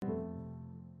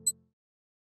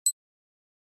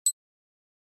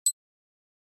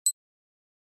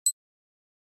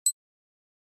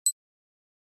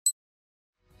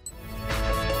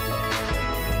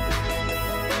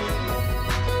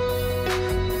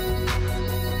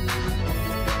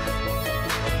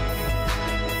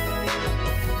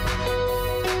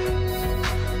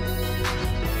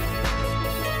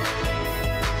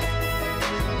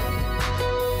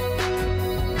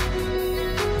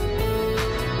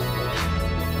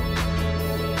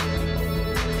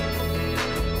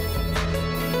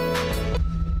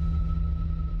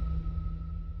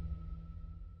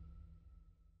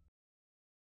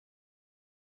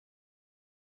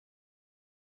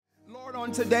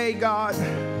on today, God.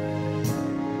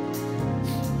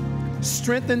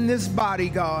 Strengthen this body,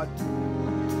 God,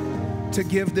 to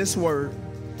give this word.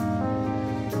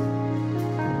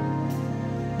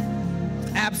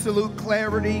 Absolute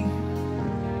clarity.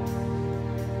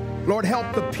 Lord,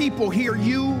 help the people hear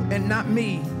you and not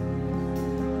me.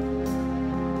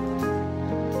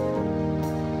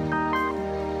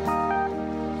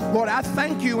 Lord, I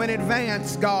thank you in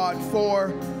advance, God,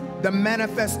 for the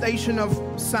manifestation of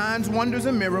signs, wonders,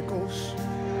 and miracles.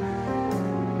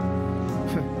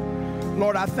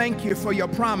 Lord, I thank you for your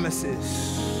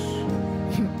promises.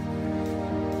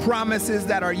 Promises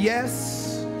that are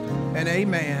yes and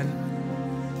amen.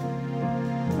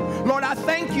 Lord, I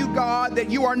thank you, God, that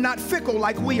you are not fickle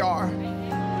like we are.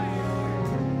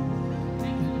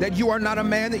 That you are not a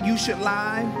man that you should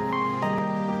lie,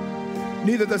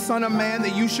 neither the son of man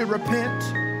that you should repent.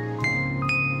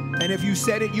 And if you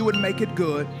said it, you would make it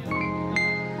good.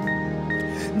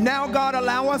 Now, God,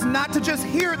 allow us not to just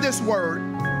hear this word,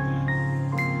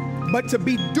 but to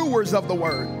be doers of the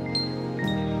word.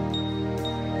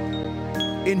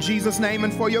 In Jesus' name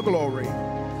and for your glory.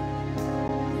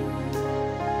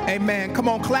 Amen. Come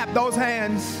on, clap those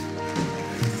hands.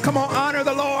 Come on, honor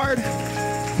the Lord.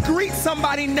 Greet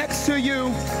somebody next to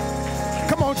you.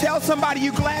 Come on, tell somebody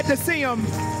you're glad to see them.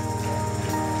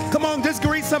 Come on, just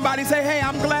greet somebody. Say, hey,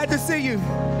 I'm glad to see you.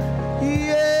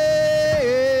 Yeah.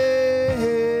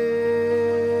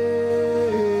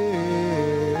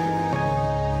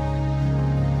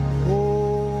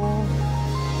 Oh.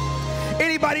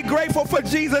 Anybody grateful for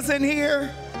Jesus in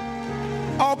here?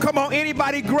 Oh, come on.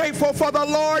 Anybody grateful for the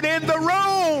Lord in the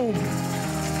room?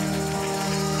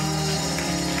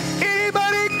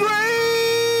 Anybody grateful?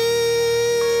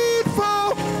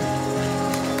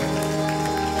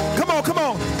 Come on, come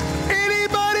on.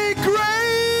 Anybody grateful?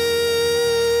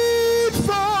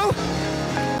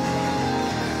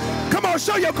 Come on,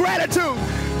 show your gratitude.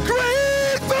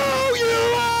 Grateful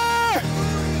you are.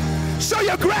 Show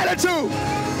your gratitude.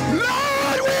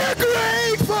 Lord, we're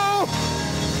grateful.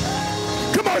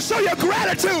 Come on, show your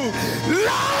gratitude.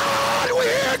 Lord,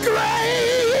 we're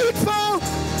grateful.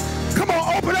 Come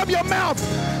on, open up your mouth.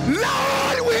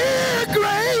 Lord, we're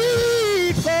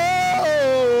grateful.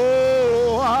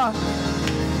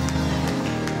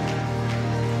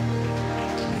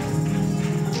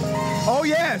 Oh,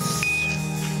 yes.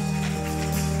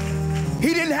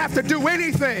 He didn't have to do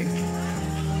anything.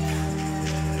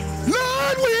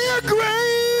 Lord, we're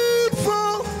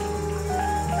grateful.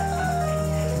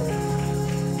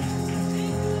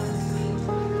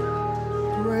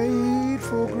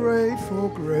 Grateful, grateful,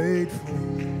 grateful.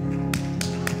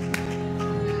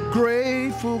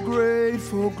 Grateful,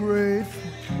 grateful, grateful.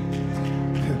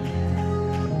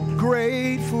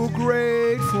 Grateful,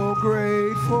 grateful,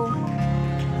 grateful.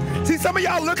 See, some of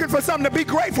y'all looking for something to be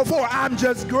grateful for. I'm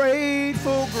just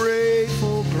grateful,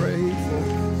 grateful, grateful.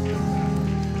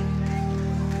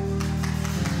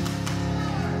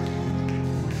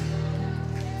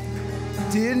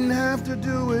 Didn't have to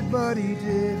do it, but he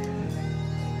did.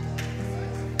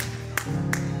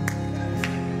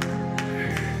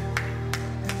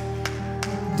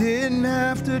 Didn't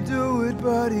have to do it,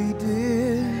 but he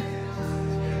did.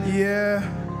 Yeah.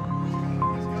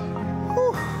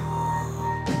 Whew.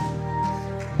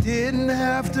 Didn't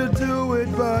have to do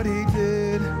it, but he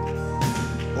did.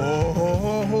 Oh,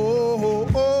 oh, oh, oh,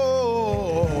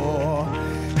 oh.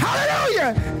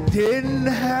 Hallelujah! Didn't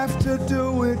have to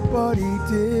do it, but he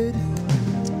did.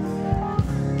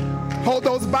 Hold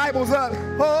those Bibles up.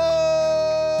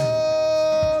 Oh,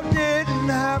 didn't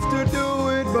have to do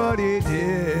it, but he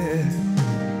did.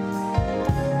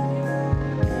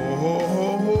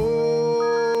 Oh,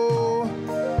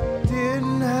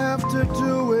 didn't have to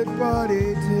do it, but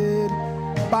he did.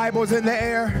 Bibles in the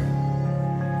air.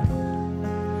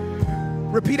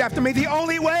 Repeat after me. The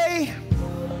only way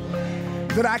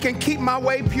that I can keep my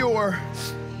way pure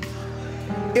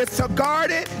is to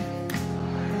guard it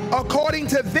according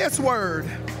to this word.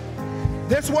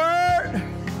 This word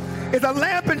is a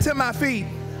lamp unto my feet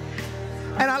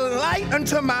and a light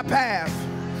unto my path.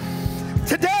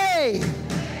 Today,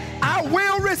 I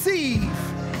will receive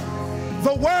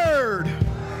the word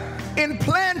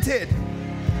implanted,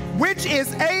 which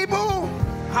is able,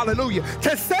 hallelujah,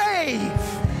 to save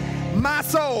my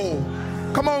soul.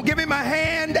 Come on, give me my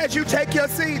hand as you take your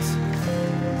seats.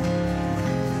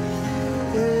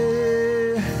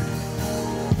 Yeah.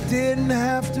 Didn't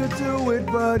have to do it,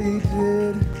 but he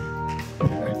did.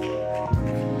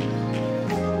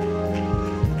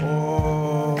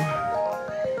 Oh,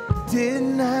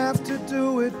 didn't have to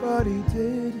do it, but he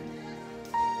did.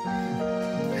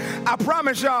 I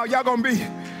promise y'all gonna be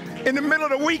in the middle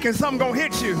of the week and something gonna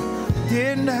hit you.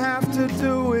 Didn't have to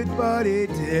do it, but it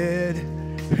did.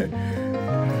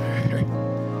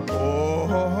 Oh,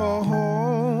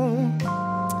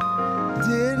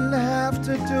 didn't have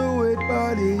to do it,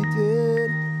 but it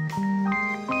did.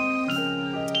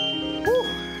 Whew.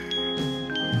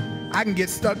 I can get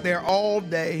stuck there all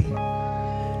day.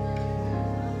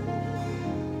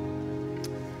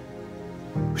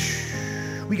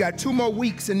 We got 2 more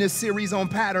weeks in this series on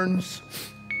patterns.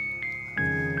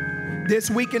 This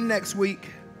week and next week.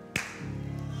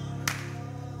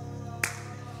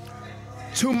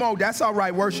 2 more, that's all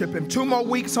right, worship him. 2 more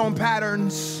weeks on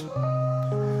patterns.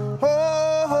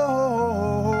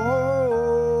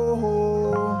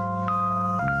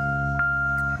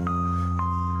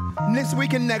 This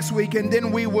week and next week, and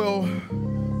then we're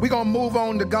gonna move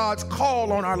on to God's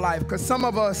call on our life, because some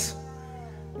of us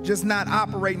just not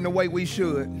operating the way we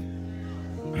should.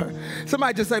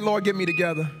 Somebody just say, Lord, get me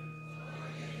together.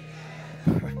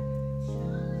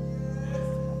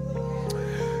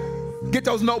 Get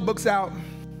those notebooks out.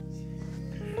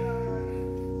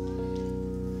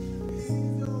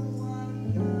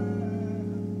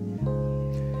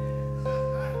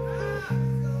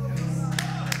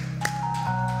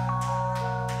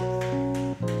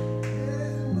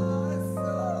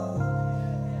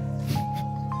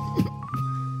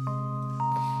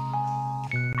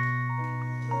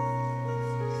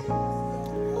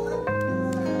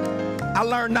 I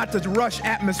learned not to rush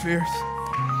atmospheres.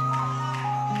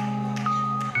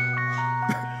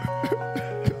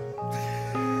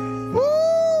 Woo!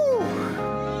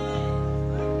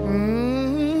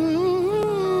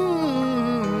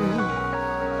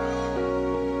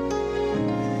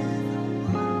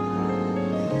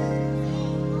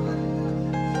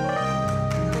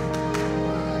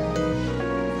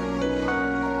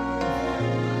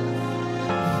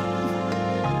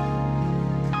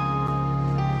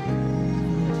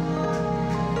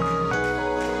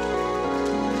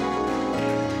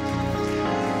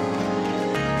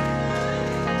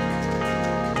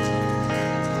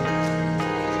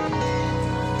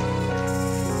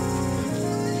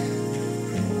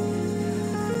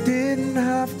 Didn't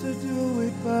have to do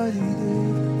it, but he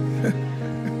did.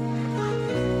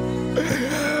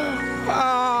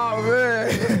 Oh, man.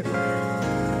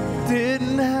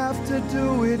 Didn't have to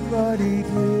do it, but he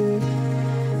did.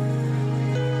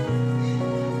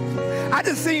 I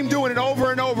just see him doing it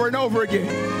over and over and over again.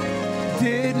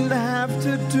 Didn't have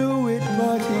to do it,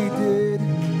 but he did.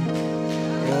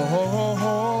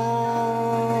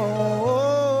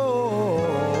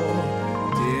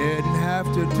 Didn't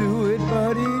have to do it,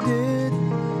 but he did.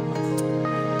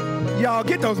 Y'all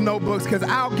get those notebooks, because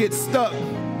I'll get stuck.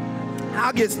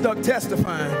 I'll get stuck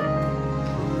testifying.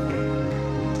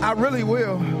 I really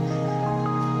will.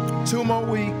 2 more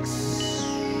weeks.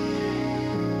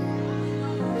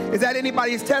 Is that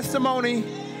anybody's testimony?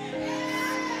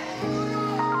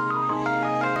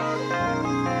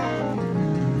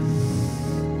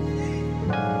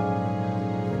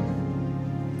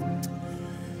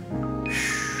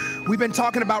 We've been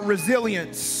talking about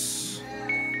resilience.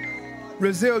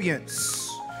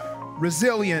 Resilience.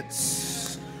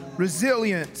 Resilience.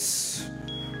 Resilience.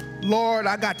 Lord,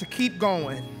 I got to keep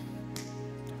going.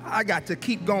 I got to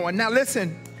keep going. Now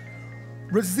listen,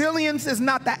 resilience is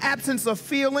not the absence of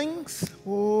feelings.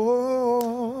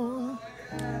 Oh.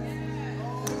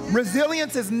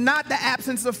 Resilience is not the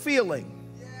absence of feeling.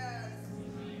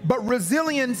 But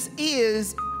resilience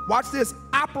is, watch this,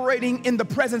 operating in the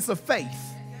presence of faith.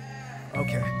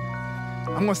 Okay,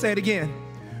 I'm gonna say it again.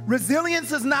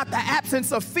 Resilience is not the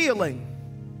absence of feeling,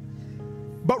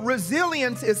 but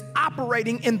resilience is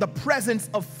operating in the presence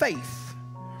of faith.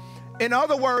 In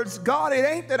other words, God, it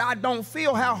ain't that I don't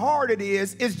feel how hard it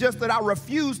is, it's just that I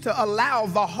refuse to allow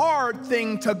the hard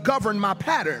thing to govern my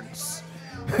patterns.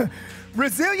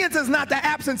 Resilience is not the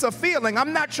absence of feeling.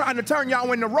 I'm not trying to turn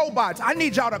y'all into robots. I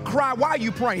need y'all to cry while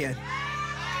you praying.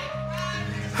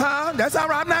 Huh? That's all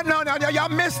right. I'm not, no, y'all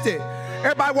missed it.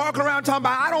 Everybody walking around talking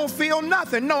about, I don't feel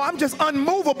nothing. No, I'm just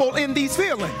unmovable in these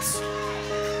feelings.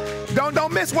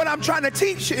 Don't miss what I'm trying to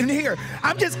teach in here.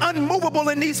 I'm just unmovable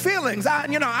in these feelings.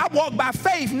 I walk by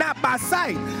faith, not by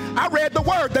sight. I read the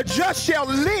word, the just shall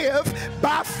live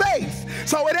by faith.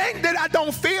 So it ain't that I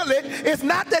don't feel it. It's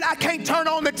not that I can't turn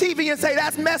on the TV and say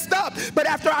that's messed up. But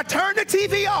after I turn the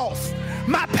TV off,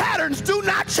 my patterns do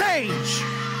not change.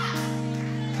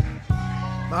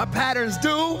 My patterns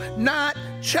do not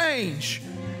change.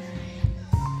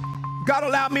 God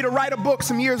allowed me to write a book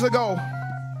some years ago.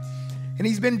 And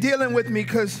he's been dealing with me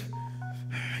because,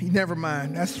 never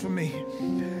mind, that's for me.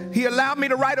 He allowed me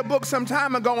to write a book some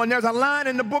time ago, and there's a line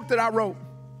in the book that I wrote.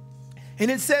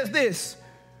 And it says this,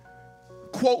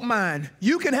 quote mine,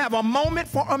 you can have a moment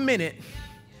for a minute,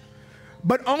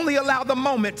 but only allow the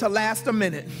moment to last a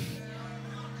minute.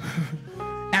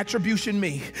 Attribution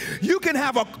me. You can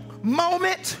have a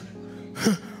moment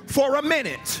for a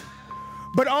minute,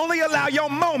 but only allow your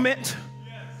moment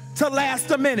to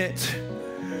last a minute.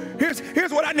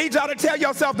 Here's what I need y'all to tell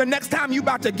yourself the next time you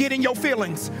about to get in your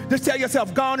feelings. Just tell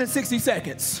yourself, gone in 60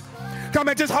 seconds. Come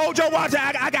and just hold your watch.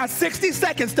 I got 60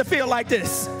 seconds to feel like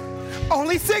this.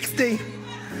 Only 60.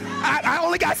 I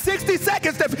only got 60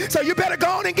 seconds so you better go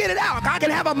on and get it out. I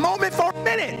can have a moment for a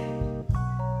minute.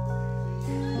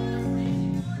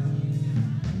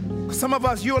 Some of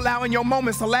us, you allowing your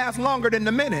moments to last longer than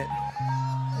the minute.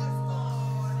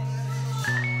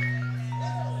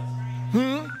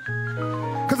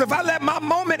 Because if I let my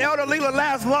moment, Elder Leela,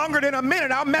 last longer than a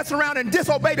minute, I'll mess around and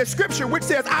disobey the scripture, which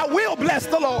says, I will bless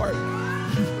the Lord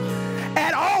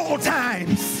at all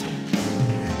times.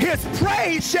 His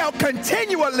praise shall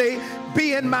continually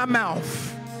be in my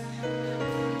mouth.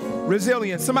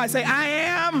 Resilience. Somebody say, I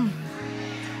am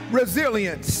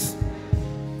resilience.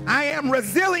 I am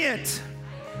resilient.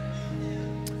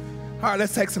 All right,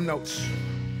 let's take some notes.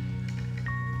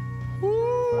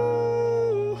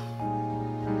 Ooh.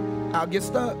 I'll get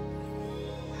stuck.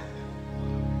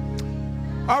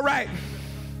 All right.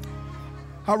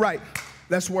 All right.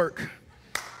 Let's work.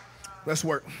 Let's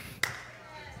work.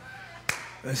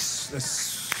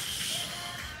 Let's.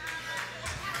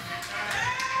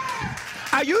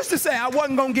 I used to say I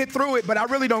wasn't going to get through it, but I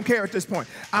really don't care at this point.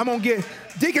 I'm going to get,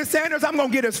 Deacon Sanders, I'm going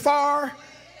to get as far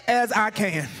as I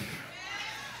can.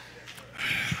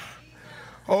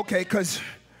 Okay, because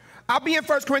I'll be in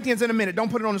 1 Corinthians in a minute.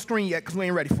 Don't put it on the screen yet because we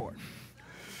ain't ready for it.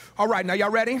 All right, now y'all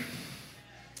ready?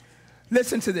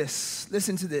 Listen to this.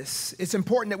 Listen to this. It's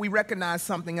important that we recognize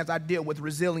something as I deal with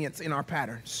resilience in our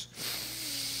patterns.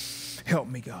 Help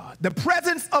me, God. The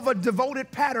presence of a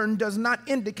devoted pattern does not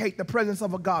indicate the presence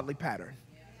of a godly pattern.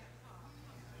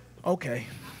 Okay.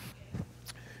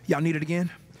 Y'all need it again?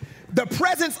 The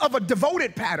presence of a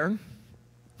devoted pattern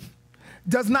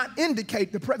does not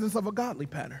indicate the presence of a godly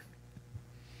pattern.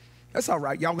 That's all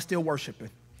right. Y'all are still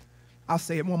worshiping. I'll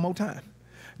say it one more time.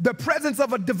 The presence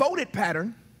of a devoted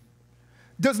pattern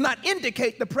does not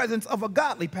indicate the presence of a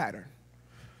godly pattern.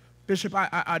 Bishop,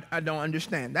 I don't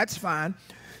understand. That's fine.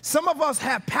 Some of us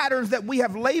have patterns that we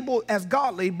have labeled as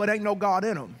godly, but ain't no God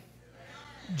in them.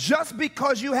 Just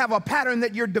because you have a pattern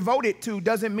that you're devoted to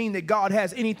doesn't mean that God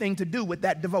has anything to do with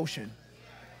that devotion.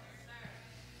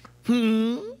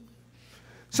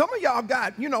 Some of y'all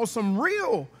got, some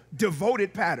real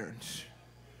devoted patterns.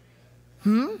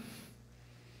 Come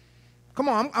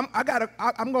on,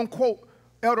 I'm going to quote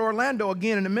Elder Orlando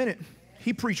again in a minute.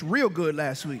 He preached real good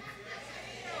last week.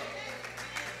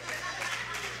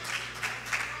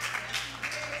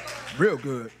 Real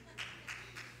good.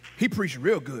 He preached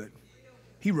real good.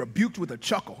 He rebuked with a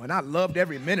chuckle, and I loved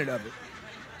every minute of it.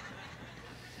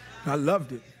 I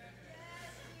loved it.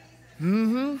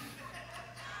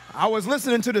 I was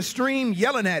listening to the stream,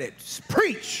 yelling at it.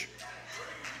 Preach.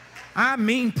 I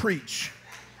mean preach.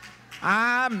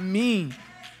 I mean.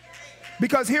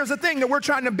 Because here's the thing that we're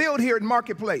trying to build here at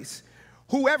Marketplace.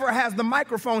 Whoever has the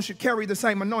microphone should carry the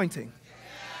same anointing.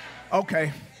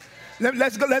 Okay.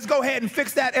 Let's go ahead and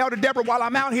fix that, Elder Deborah, while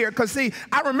I'm out here. Because, see,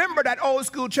 I remember that old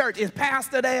school church. Is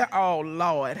pastor there? Oh,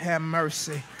 Lord, have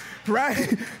mercy.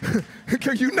 Right?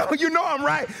 you know I'm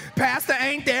right. Pastor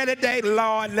ain't there today.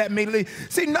 Lord, let me leave.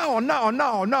 See,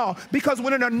 no. Because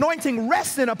when an anointing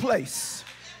rests in a place,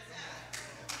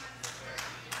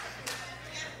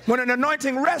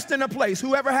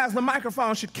 whoever has the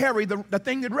microphone should carry the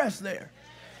thing that rests there.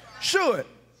 Should.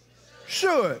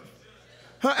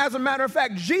 As a matter of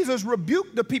fact, Jesus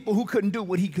rebuked the people who couldn't do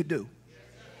what he could do.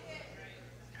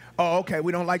 Oh, okay,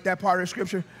 we don't like that part of the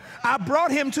scripture. I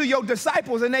brought him to your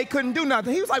disciples and they couldn't do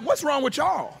nothing. He was like, what's wrong with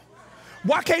y'all?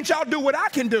 Why can't y'all do what I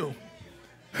can do?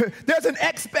 There's an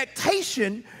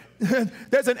expectation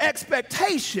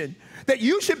that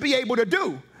you should be able to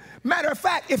do. Matter of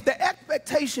fact, if the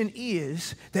expectation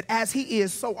is that as he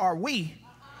is, so are we,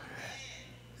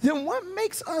 then what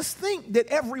makes us think that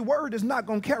every word is not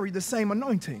going to carry the same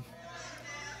anointing?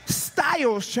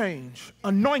 Styles change.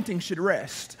 Anointing should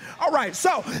rest. All right,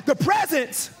 so the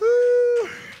presence.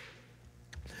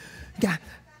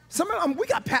 Some of them, we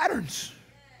got patterns.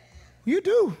 You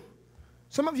do.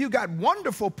 Some of you got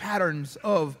wonderful patterns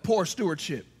of poor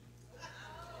stewardship.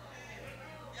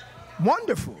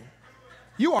 Wonderful.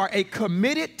 You are a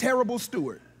committed, terrible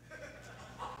steward.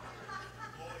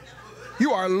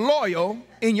 You are loyal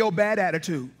in your bad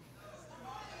attitude.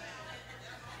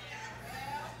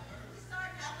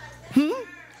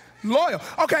 Loyal.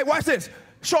 Okay, watch this.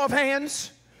 Show of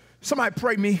hands. Somebody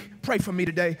pray for me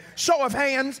today. Show of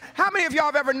hands. How many of y'all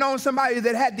have ever known somebody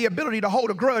that had the ability to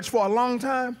hold a grudge for a long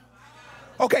time?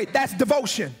 Okay, that's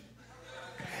devotion.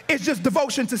 It's just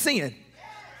devotion to sin.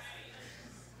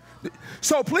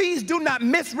 So please do not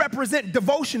misrepresent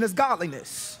devotion as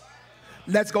godliness.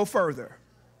 Let's go further.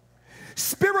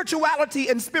 Spirituality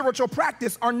and spiritual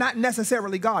practice are not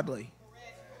necessarily godly.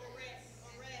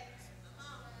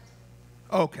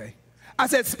 Okay. I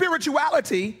said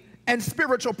spirituality and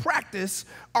spiritual practice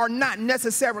are not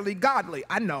necessarily godly.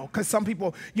 I know, because some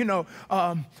people,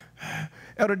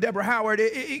 Elder Deborah Howard,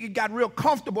 it got real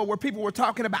comfortable where people were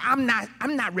talking about, I'm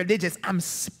not religious, I'm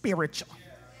spiritual.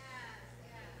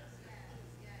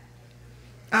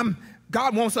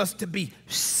 God wants us to be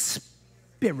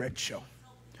spiritual.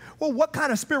 Well, what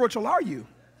kind of spiritual are you?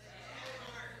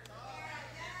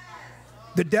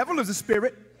 The devil is a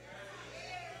spirit.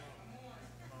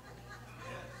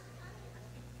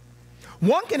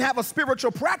 One can have a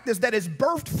spiritual practice that is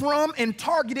birthed from and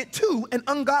targeted to an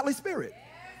ungodly spirit.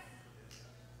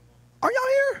 Are y'all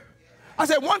here? I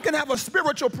said one can have a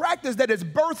spiritual practice that is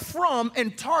birthed from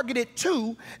and targeted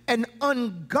to an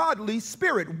ungodly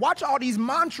spirit. Watch all these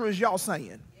mantras y'all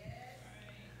saying.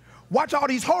 Watch all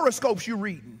these horoscopes you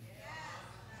reading.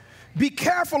 Be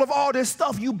careful of all this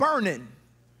stuff you burning.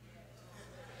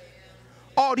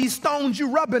 All these stones you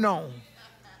rubbing on.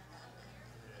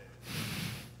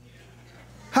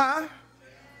 Huh?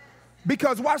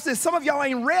 Because watch this, some of y'all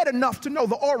ain't read enough to know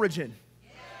the origin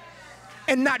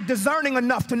and not discerning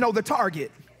enough to know the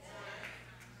target.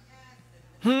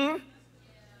 I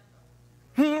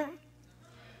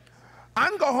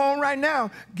can go home right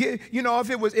now.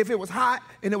 If it was hot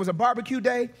and it was a barbecue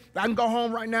day, I can go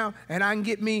home right now and I can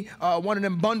get me one of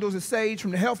them bundles of sage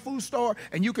from the health food store,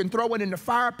 and you can throw it in the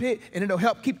fire pit and it'll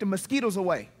help keep the mosquitoes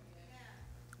away.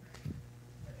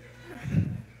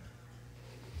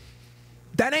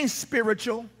 That ain't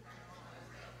spiritual.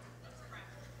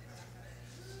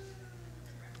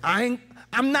 I'm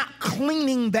not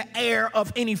cleaning the air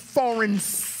of any foreign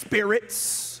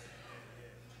spirits.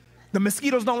 The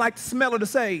mosquitoes don't like the smell of the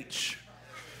sage,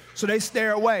 so they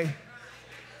stare away.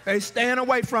 They stand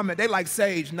away from it. They like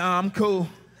sage. Nah, I'm cool.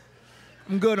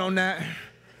 I'm good on that.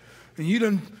 And you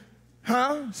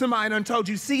done, somebody done told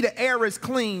you, see, the air is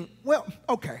clean. Well,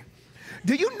 okay.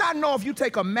 Do you not know if you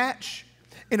take a match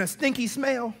in a stinky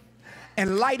smell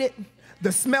and light it,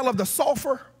 the smell of the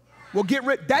sulfur will get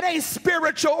rid? That ain't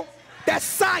spiritual. That's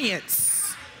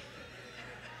science.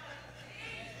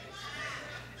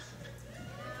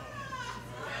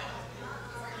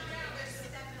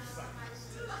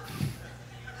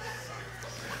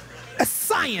 That's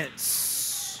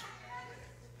science.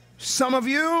 Some of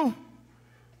you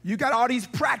got all these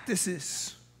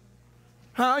practices.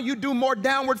 You do more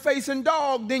downward facing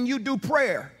dog than you do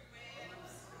prayer.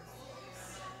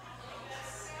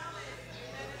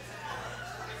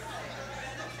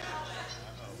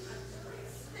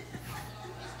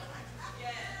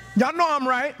 Y'all know I'm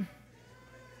right.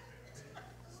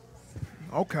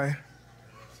 Okay.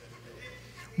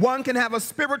 One can have a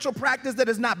spiritual practice that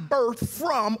is not birthed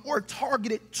from or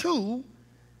targeted to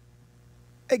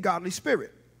a godly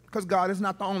spirit, because God is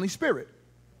not the only spirit.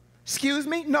 Excuse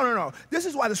me? No. This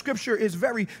is why the scripture is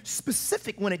very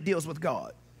specific when it deals with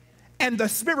God. And the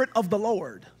Spirit of the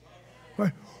Lord.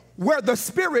 Where the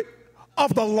Spirit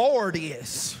of the Lord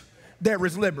is, there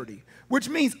is liberty. Which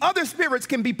means other spirits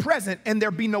can be present and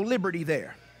there be no liberty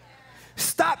there.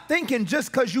 Stop thinking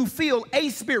just because you feel a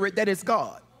spirit that it's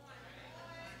God.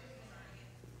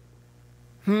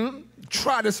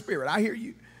 Try the spirit. I hear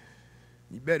you.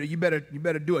 You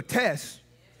better do a test.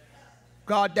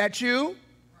 God, that's you?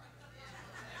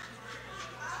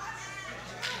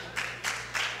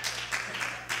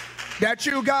 That's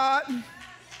you, God?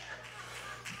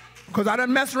 Because I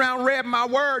done messed around, read my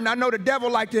word, and I know the devil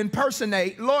like to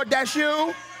impersonate. Lord, that's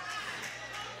you?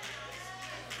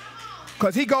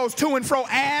 Because he goes to and fro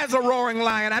as a roaring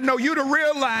lion. I know you the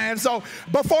real lion, so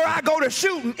before I go to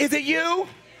shooting, is it you?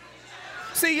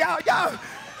 See,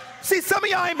 some of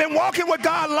y'all ain't been walking with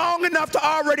God long enough to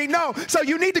already know. So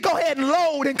you need to go ahead and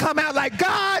load and come out like,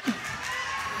 God,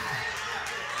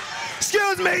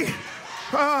 excuse me,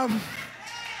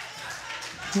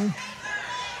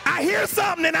 I hear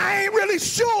something and I ain't really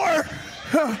sure.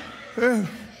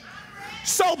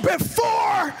 So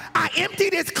before I empty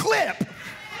this clip,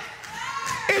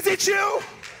 is it you?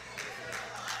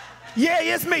 Yeah,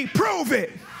 it's me. Prove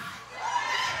it.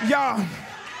 Y'all.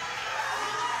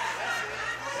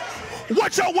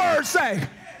 What your word say?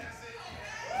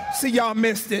 See, y'all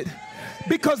missed it.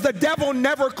 Because the devil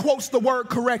never quotes the word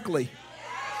correctly.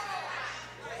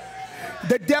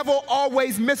 The devil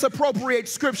always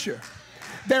misappropriates scripture.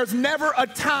 There's never a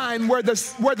time where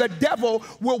the devil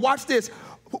will, watch this,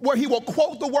 where he will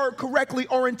quote the word correctly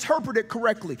or interpret it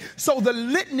correctly. So the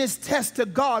litmus test to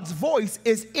God's voice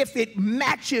is if it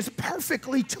matches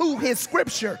perfectly to his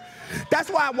scripture. That's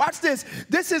why, watch this.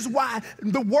 This is why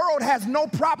the world has no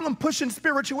problem pushing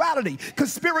spirituality,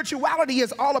 because spirituality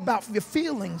is all about your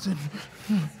feelings.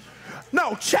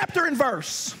 No, chapter and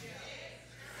verse.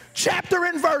 Chapter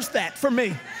and verse that for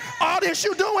me. All this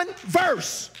you doing,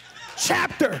 verse,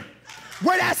 chapter.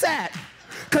 Where that's at.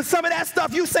 Because some of that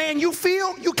stuff you saying you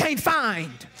feel, you can't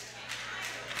find.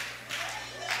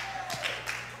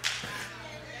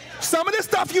 Some of the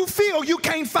stuff you feel, you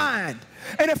can't find.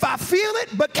 And if I feel it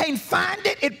but can't find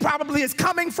it, it probably is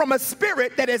coming from a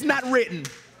spirit that is not written.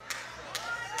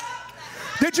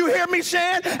 Did you hear me,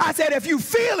 Shan? I said if you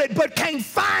feel it but can't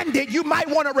find it, you might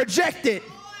want to reject it.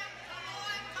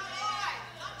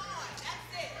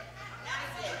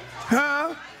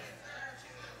 Huh?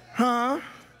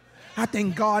 I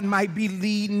think God might be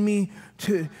leading me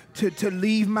to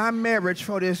leave my marriage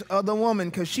for this other woman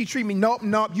because she treat me. Nope.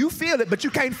 You feel it, but you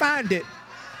can't find it.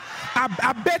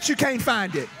 I bet you can't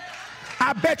find it.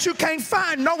 I bet you can't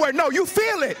find nowhere. No, you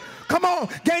feel it. Come on.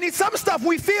 Gainy, some stuff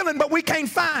we feeling, but we can't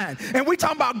find. And we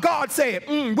talking about God said.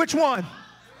 Which one?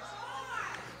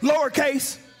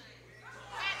 Lowercase.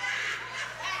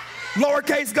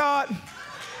 Lowercase God.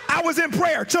 I was in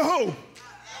prayer. To who?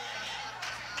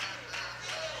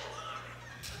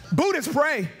 Buddhists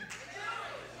pray.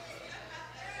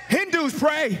 Hindus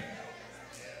pray.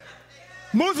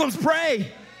 Muslims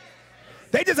pray.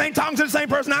 They just ain't talking to the same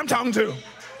person I'm talking to.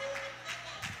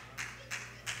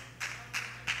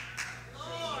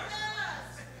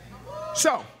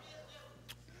 So,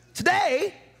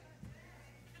 today,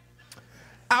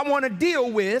 I want to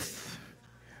deal with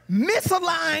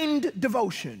misaligned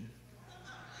devotion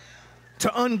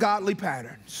to ungodly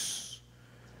patterns.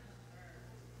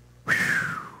 Whew.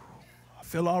 I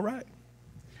feel all right.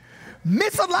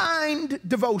 Misaligned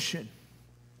devotion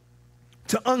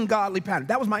to ungodly patterns.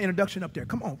 That was my introduction up there.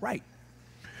 Come on, right.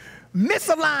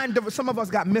 Misaligned, some of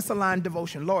us got misaligned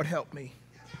devotion. Lord help me.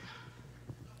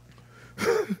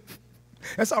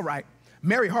 That's all right.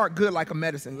 Merry heart good like a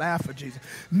medicine. Laugh for Jesus.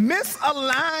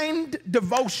 Misaligned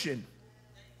devotion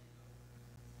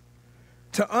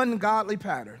to ungodly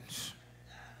patterns.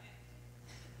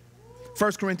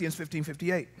 1 Corinthians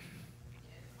 15:58.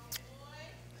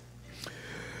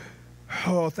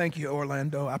 Oh, thank you,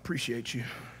 Orlando. I appreciate you.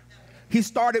 He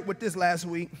started with this last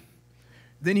week.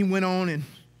 Then he went on and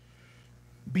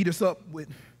beat us up with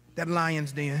that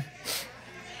lion's den.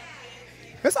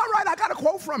 It's all right. I got a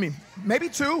quote from him. Maybe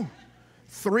 2,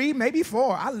 3, maybe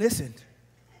 4. I listened.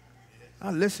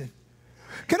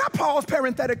 Can I pause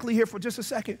parenthetically here for just a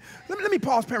second? Let me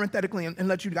pause parenthetically and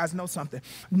let you guys know something.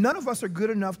 None of us are good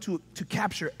enough to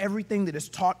capture everything that is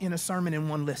taught in a sermon in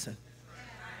one listen.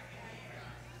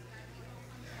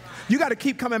 You got to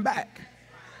keep coming back.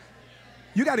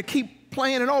 You got to keep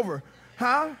playing it over.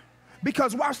 Huh?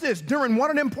 Because watch this. During one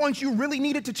of them points you really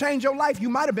needed to change your life, you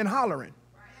might have been hollering.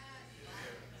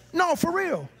 No, for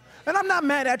real. And I'm not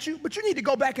mad at you, but you need to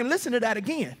go back and listen to that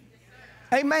again.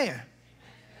 Amen.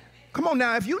 Come on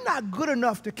now, if you're not good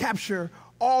enough to capture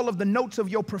all of the notes of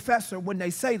your professor when they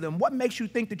say them, what makes you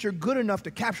think that you're good enough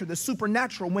to capture the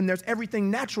supernatural when there's everything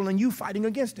natural and you fighting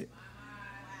against it?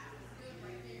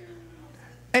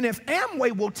 And if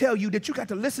Amway will tell you that you got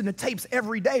to listen to tapes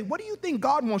every day, what do you think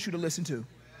God wants you to listen to?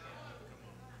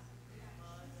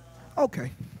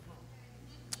 Okay.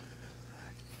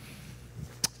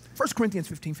 1 Corinthians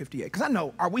 15:58, because I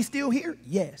know, are we still here?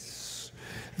 Yes.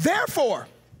 Therefore,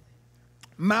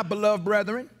 my beloved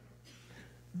brethren,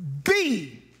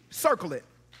 circle it,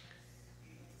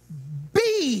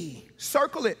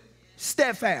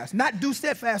 steadfast, not do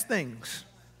steadfast things.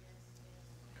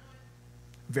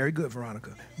 Very good,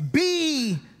 Veronica.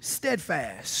 Be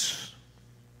steadfast.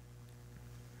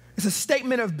 It's a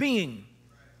statement of being.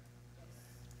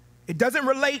 It doesn't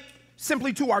relate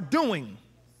simply to our doing.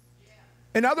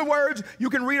 In other words, you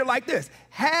can read it like this.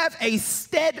 Have a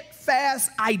steadfast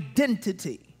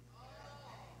identity.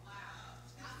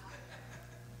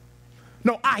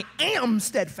 No, I am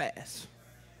steadfast.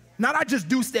 Not I just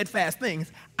do steadfast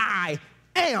things. I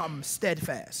am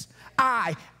steadfast.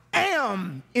 I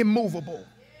am immovable.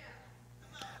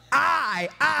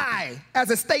 I, as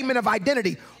a statement of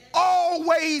identity,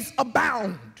 always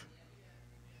abound.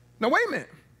 Now, wait a minute.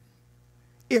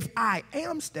 If I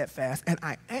am steadfast and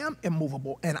I am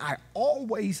immovable and I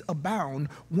always abound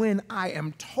when I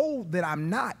am told that I'm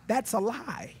not, that's a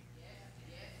lie.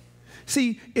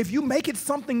 See, if you make it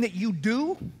something that you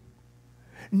do,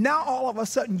 Now all of a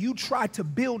sudden you try to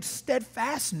build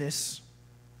steadfastness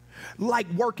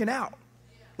like working out.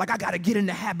 Like I got to get in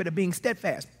the habit of being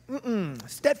steadfast.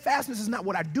 Steadfastness is not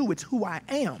what I do, it's who I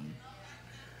am.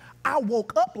 I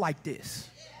woke up like this.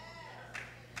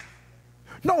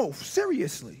 No,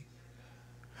 seriously.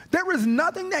 There is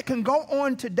nothing that can go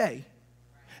on today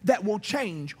that will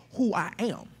change who I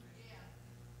am.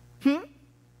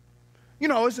 You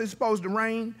know, it's supposed to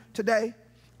rain today.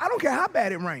 I don't care how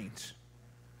bad it rains.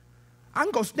 I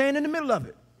can go stand in the middle of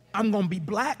it. I'm going to be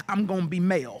black. I'm going to be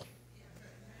male.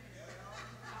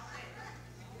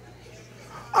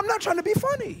 I'm not trying to be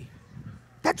funny.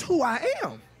 That's who I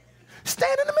am.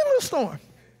 Stand in the middle of the storm.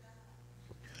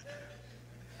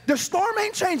 The storm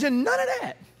ain't changing none of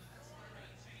that.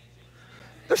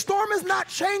 The storm is not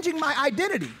changing my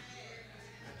identity.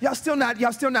 Y'all still not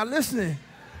listening.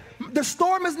 The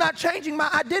storm is not changing my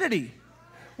identity.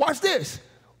 Watch this.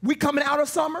 We coming out of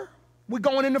summer, we're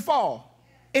going into fall.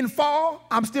 In fall,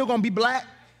 I'm still gonna be black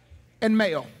and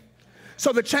male.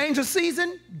 So the change of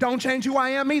season don't change who I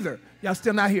am either. Y'all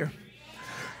still not here.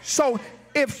 So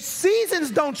if seasons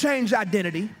don't change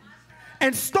identity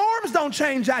and storms don't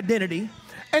change identity,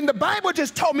 and the Bible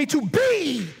just told me to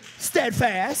be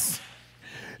steadfast,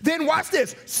 then watch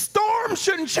this. Storms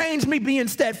shouldn't change me being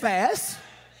steadfast.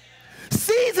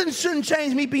 Seasons shouldn't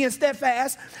change me being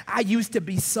steadfast. I used to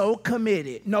be so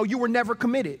committed. No, you were never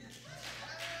committed.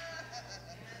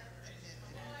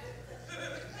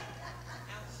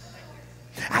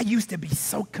 I used to be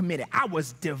so committed. I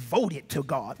was devoted to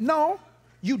God. No,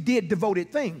 you did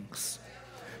devoted things.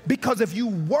 Because if you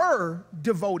were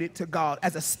devoted to God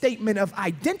as a statement of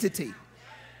identity,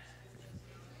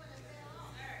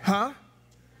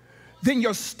 then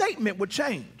your statement would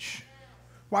change.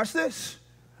 Watch this.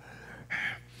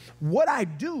 What I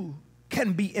do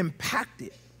can be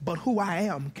impacted, but who I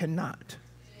am cannot.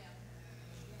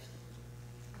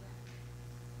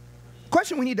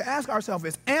 Question we need to ask ourselves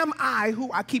is, am I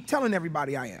who I keep telling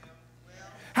everybody I am?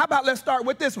 How about let's start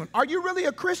with this one. Are you really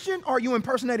a Christian or are you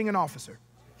impersonating an officer?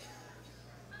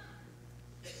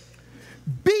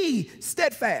 Be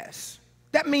steadfast.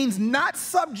 That means not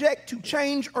subject to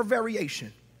change or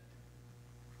variation.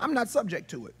 I'm not subject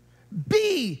to it.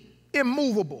 Be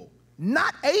immovable,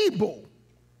 not able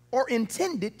or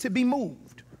intended to be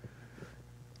moved.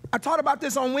 I taught about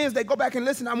this on Wednesday. Go back and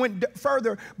listen. I went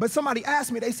further, but somebody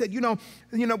asked me, they said, we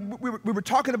were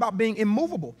talking about being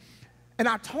immovable. And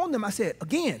I told them, I said,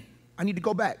 again, I need to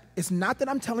go back. It's not that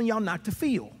I'm telling y'all not to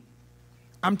feel.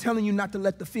 I'm telling you not to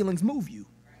let the feelings move you.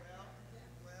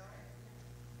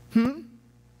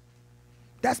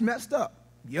 That's messed up.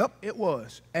 Yep, it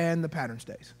was. And the pattern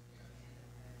stays.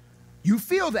 You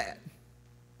feel that,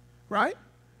 right?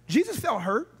 Jesus felt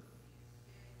hurt.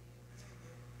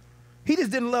 He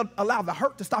just didn't allow the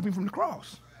hurt to stop him from the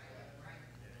cross.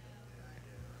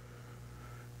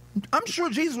 I'm sure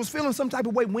Jesus was feeling some type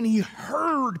of way when he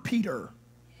heard Peter.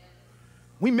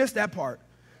 We missed that part.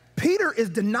 Peter is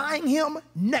denying him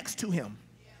next to him.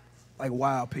 Like,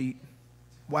 wow, Pete.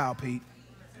 Wow, Pete.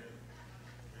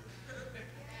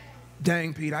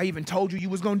 Dang, Pete, I even told you you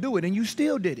was going to do it, and you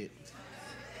still did it.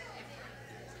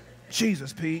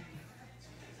 Jesus, Pete.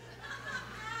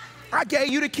 I gave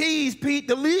you the keys, Pete.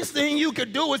 The least thing you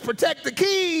could do is protect the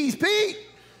keys, Pete.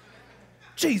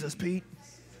 Jesus, Pete.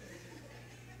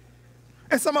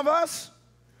 And some of us,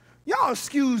 y'all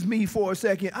excuse me for a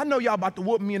second. I know y'all about to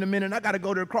whoop me in a minute, and I got to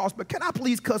go to the cross, but can I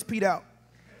please cuss Pete out?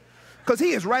 Because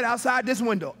he is right outside this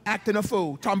window acting a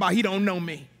fool, talking about he don't know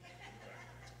me.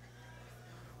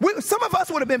 Some of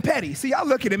us would have been petty. See, y'all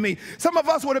looking at me. Some of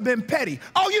us would have been petty.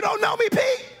 Oh, you don't know me,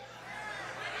 Pete?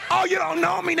 Oh, you don't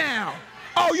know me now.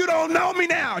 Oh, you don't know me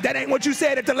now. That ain't what you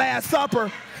said at the Last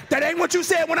Supper. That ain't what you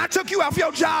said when I took you off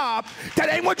your job.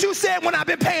 That ain't what you said when I've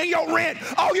been paying your rent.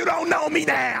 Oh, you don't know me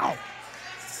now.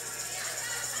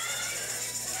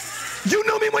 You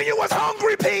knew me when you was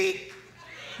hungry, Pete.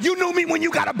 You knew me when you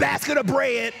got a basket of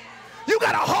bread. You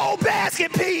got a whole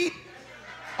basket, Pete.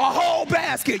 A whole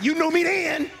basket. You knew me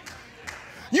then.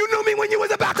 You knew me when you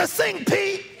was about to sink,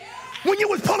 Pete. When you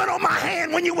was pulling on my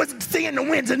hand, when you was seeing the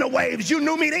winds and the waves. You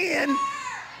knew me then.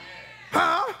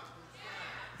 Huh?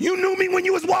 You knew me when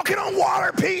you was walking on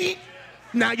water, Pete.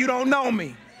 Now you don't know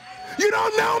me. You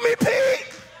don't know me, Pete.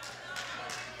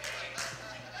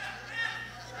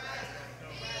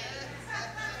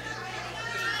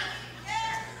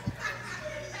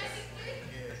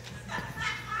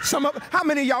 How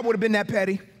many of y'all would have been that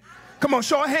petty? Come on,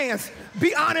 show of hands.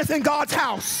 Be honest in God's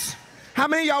house. How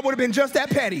many of y'all would have been just that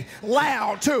petty?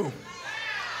 Loud, too.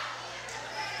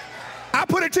 I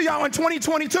put it to y'all in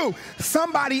 2022.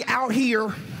 Somebody out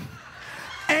here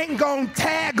ain't gonna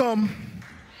tag them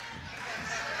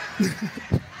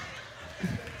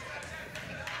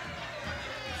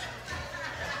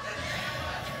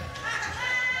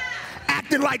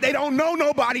Acting like they don't know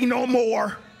nobody no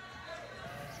more.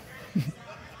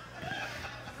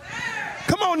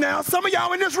 Come on now, some of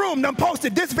y'all in this room done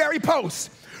posted this very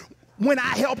post. When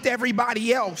I helped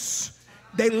everybody else,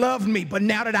 they loved me, but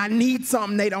now that I need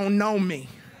something, they don't know me.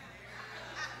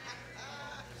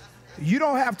 You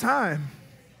don't have time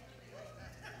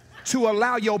to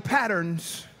allow your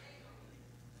patterns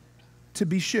to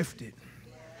be shifted.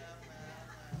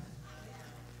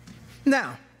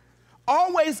 Now,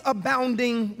 always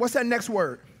abounding, what's that next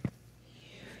word?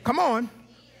 Come on.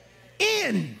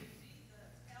 In.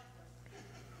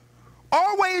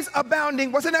 Always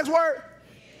abounding, what's the next word?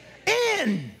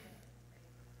 In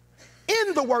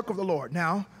the work of the Lord.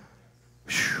 Now,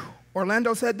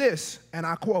 Orlando said this, and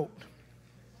I quote,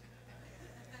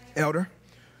 Elder,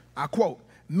 I quote,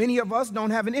 many of us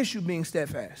don't have an issue being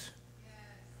steadfast.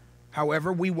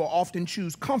 However, we will often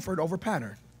choose comfort over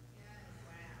pattern.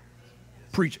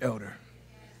 Preach, Elder.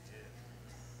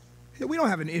 We don't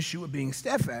have an issue with being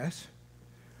steadfast.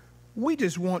 We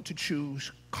just want to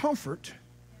choose comfort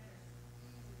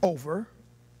over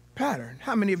pattern.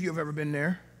 How many of you have ever been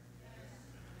there?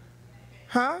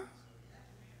 Huh?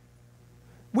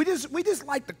 We just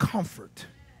like the comfort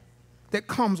that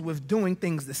comes with doing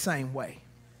things the same way.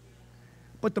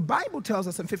 But the Bible tells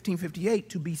us in 1558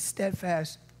 to be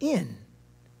steadfast in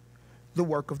the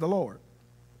work of the Lord.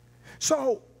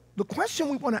 So the question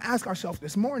we want to ask ourselves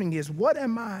this morning is, what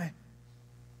am I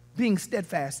being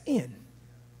steadfast in?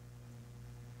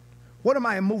 What am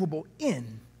I immovable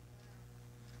in?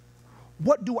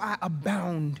 What do I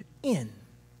abound in?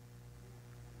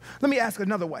 Let me ask it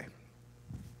another way.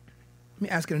 Let me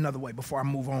ask it another way before I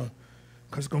move on,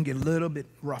 because it's going to get a little bit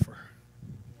rougher.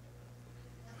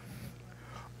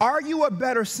 Are you a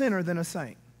better sinner than a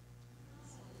saint?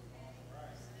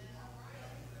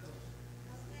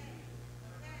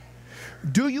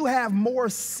 Do you have more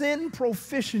sin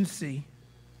proficiency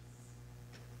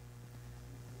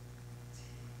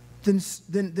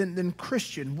than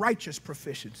Christian righteous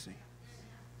proficiency?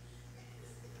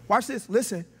 Watch this.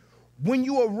 Listen. When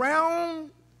you're around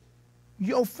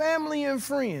your family and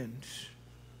friends,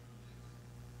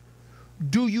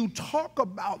 do you talk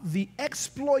about the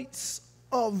exploits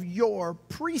of your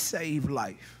pre-saved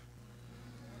life?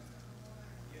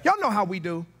 Y'all know how we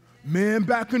do. Man,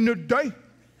 back in the day,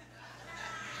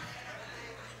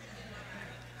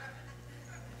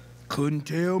 couldn't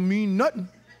tell me nothing.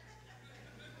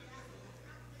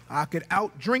 I could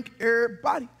outdrink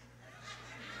everybody.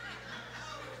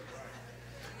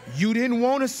 You didn't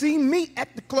want to see me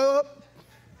at the club.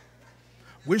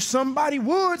 Wish somebody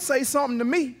would say something to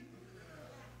me.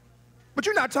 But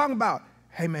you're not talking about,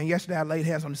 hey man, yesterday I laid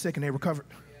hands on the sick and they recovered.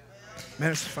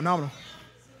 Man, it's phenomenal.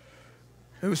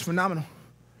 It was phenomenal.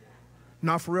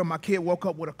 Not for real, my kid woke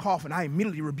up with a cough and I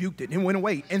immediately rebuked it and it went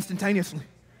away instantaneously.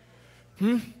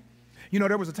 You know,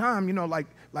 there was a time, you know, like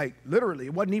literally,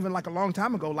 it wasn't even like a long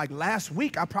time ago. Like last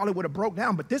week, I probably would have broke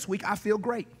down, but this week I feel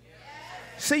great.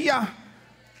 See ya.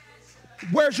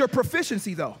 Where's your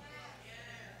proficiency, though?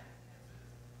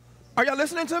 Are y'all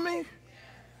listening to me?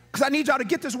 Because I need y'all to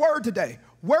get this word today.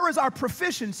 Where is our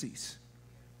proficiencies?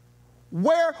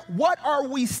 What are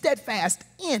we steadfast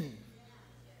in?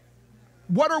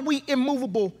 What are we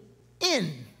immovable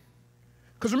in?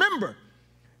 Because remember,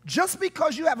 just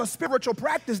because you have a spiritual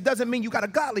practice doesn't mean you got a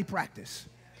godly practice.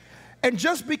 And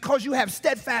just because you have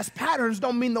steadfast patterns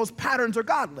don't mean those patterns are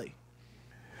godly.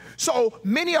 So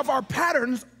many of our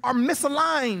patterns are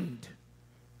misaligned,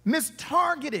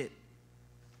 mistargeted.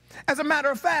 As a matter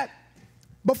of fact,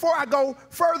 before I go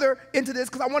further into this,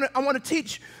 because I want to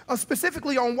teach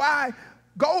specifically on why,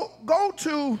 we'll put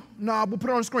it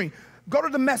on the screen. Go to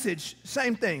the Message,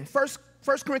 same thing. 1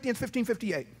 Corinthians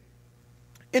 15:58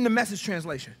 in the Message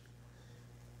translation.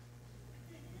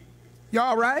 Y'all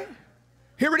all right?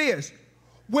 Here it is.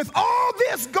 With all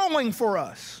this going for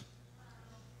us,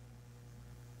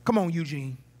 come on,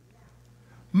 Eugene.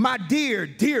 My dear,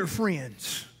 dear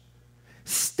friends,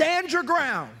 stand your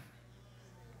ground.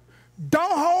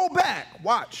 Don't hold back.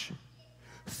 Watch.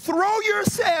 Throw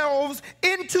yourselves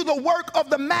into the work of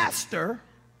the master,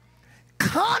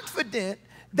 confident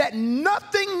that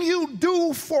nothing you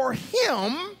do for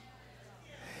him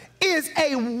is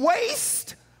a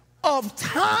waste of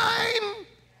time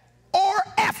or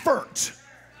effort.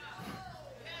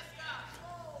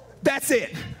 That's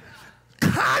it.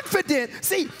 Confident.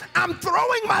 See, I'm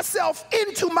throwing myself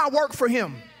into my work for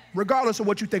him, regardless of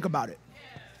what you think about it.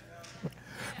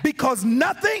 Because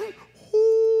nothing,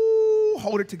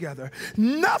 hold it together,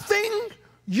 nothing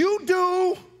you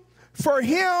do For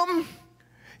him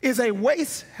is a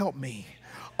waste, help me,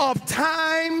 of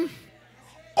time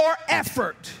or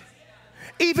effort,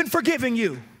 even forgiving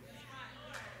you.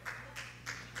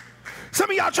 Some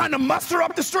of y'all trying to muster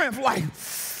up the strength like,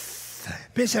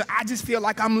 Bishop, I just feel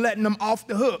like I'm letting them off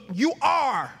the hook. You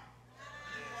are.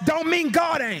 Don't mean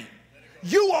God ain't.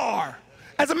 You are.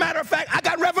 As a matter of fact, I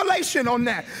got revelation on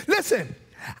that. Listen,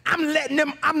 I'm letting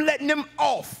them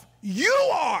off. You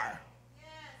are.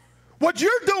 What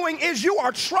you're doing is you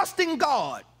are trusting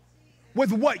God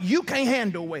with what you can't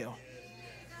handle well.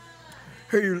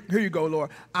 Here you go, Lord.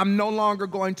 I'm no longer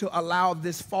going to allow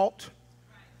this fault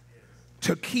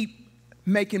to keep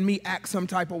making me act some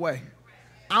type of way.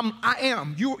 I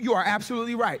am. You are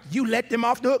absolutely right. You let them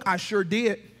off the hook. I sure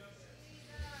did.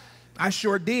 I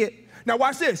sure did. Now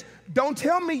watch this. Don't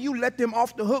tell me you let them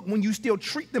off the hook when you still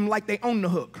treat them like they own the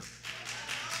hook.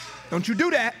 Don't you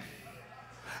do that.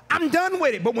 I'm done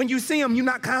with it, but when you see them, you're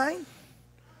not kind.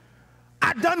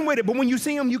 I'm done with it, but when you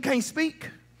see them, you can't speak.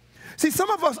 See, some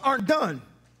of us aren't done.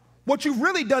 What you've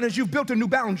really done is you've built a new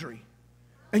boundary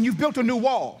and you've built a new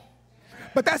wall.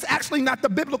 But that's actually not the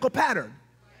biblical pattern.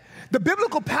 The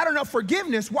biblical pattern of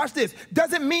forgiveness, watch this,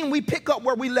 doesn't mean we pick up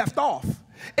where we left off.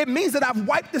 It means that I've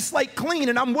wiped the slate clean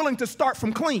and I'm willing to start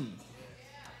from clean.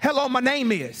 Hello, my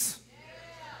name is.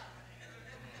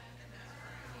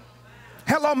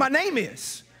 Hello, my name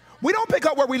is. We don't pick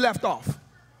up where we left off.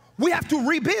 We have to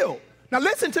rebuild. Now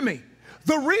listen to me.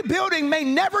 The rebuilding may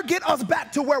never get us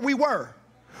back to where we were.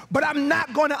 But I'm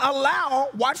not going to allow,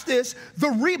 watch this, the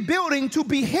rebuilding to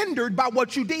be hindered by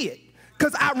what you did.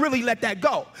 Because I really let that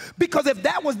go. Because if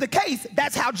that was the case,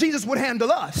 that's how Jesus would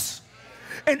handle us.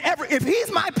 And if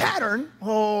he's my pattern,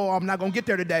 I'm not going to get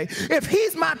there today. If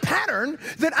he's my pattern,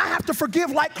 then I have to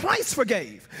forgive like Christ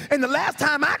forgave. And the last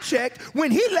time I checked, when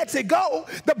he lets it go,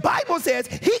 the Bible says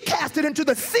he cast it into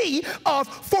the sea of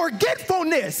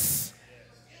forgetfulness.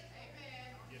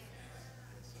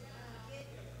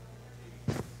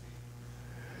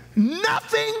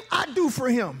 Nothing I do for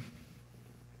him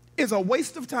is a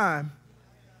waste of time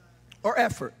or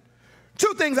effort.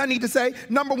 Two things I need to say.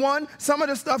 Number one, some of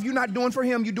the stuff you're not doing for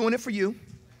him, you're doing it for you.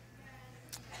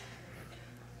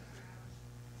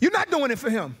 You're not doing it for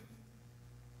him.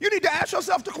 You need to ask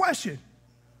yourself the question.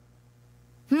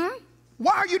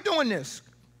 Why are you doing this?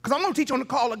 Because I'm going to teach on the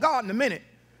call of God in a minute.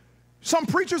 Some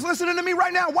preachers listening to me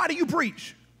right now, why do you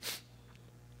preach?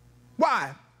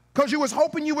 Why? Because you was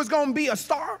hoping you was going to be a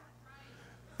star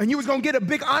and you was going to get a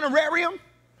big honorarium?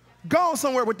 Go on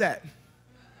somewhere with that.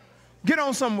 Get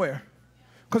on somewhere.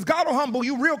 Because God will humble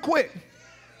you real quick.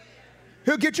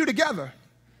 He'll get you together.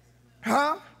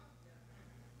 Huh?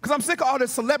 Because I'm sick of all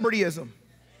this celebrityism.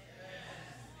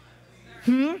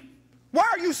 Why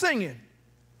are you singing?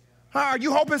 Are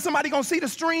you hoping somebody going to see the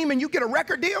stream and you get a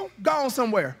record deal? Go on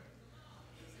somewhere.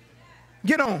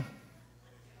 Get on.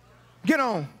 Get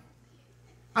on.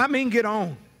 I mean, get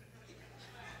on.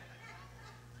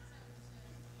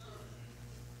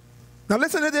 Now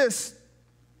listen to this.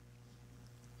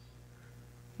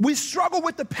 We struggle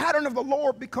with the pattern of the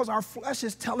Lord because our flesh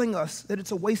is telling us that it's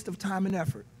a waste of time and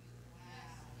effort.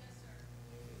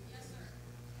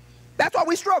 That's why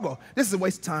we struggle. This is a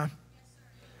waste of time.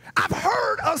 I've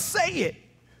heard us say it.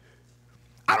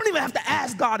 I don't even have to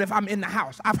ask God if I'm in the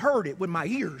house. I've heard it with my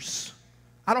ears.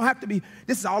 I don't have to be,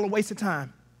 this is all a waste of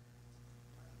time.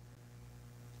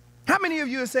 How many of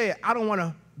you have said, I don't want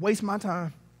to waste my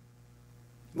time?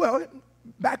 Well,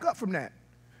 back up from that.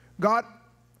 God,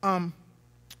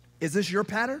 is this your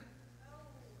pattern?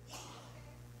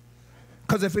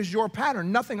 Because if it's your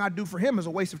pattern, nothing I do for him is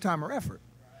a waste of time or effort.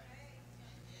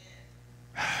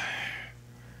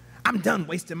 I'm done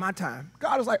wasting my time.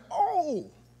 God is like,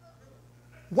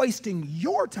 wasting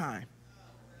your time.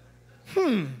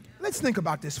 Let's think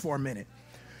about this for a minute.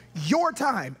 Your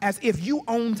time, as if you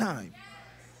own time.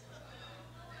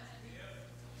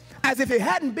 As if it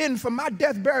hadn't been for my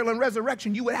death, burial, and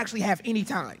resurrection, you would actually have any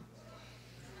time.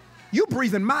 You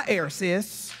breathing my air,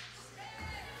 sis.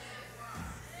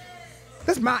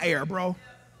 That's my air, bro.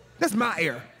 That's my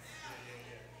air.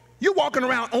 You walking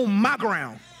around on my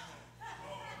ground.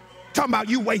 Talking about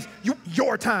you waste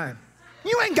your time.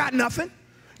 You ain't got nothing.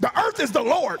 The earth is the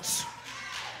Lord's.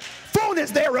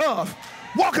 Fullness thereof.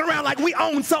 Walking around like we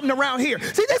own something around here.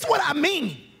 See, this is what I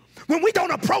mean. When we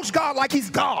don't approach God like he's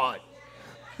God.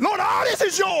 Lord, all this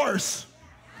is yours.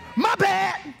 My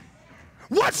bad.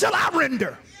 What shall I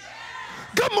render?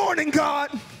 Good morning,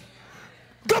 God.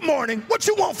 Good morning. What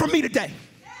you want from me today?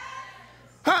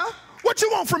 Huh? What you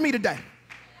want from me today?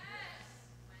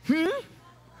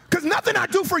 Because nothing I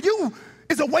do for you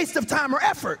is a waste of time or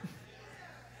effort.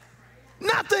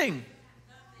 Nothing.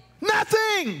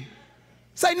 Nothing.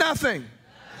 Say nothing.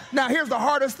 Now, here's the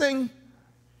hardest thing.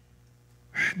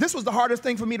 This was the hardest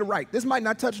thing for me to write. This might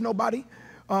not touch nobody,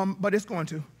 but it's going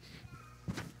to.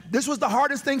 This was the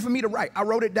hardest thing for me to write. I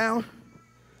wrote it down.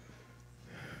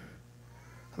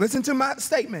 Listen to my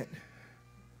statement.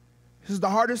 This is the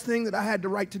hardest thing that I had to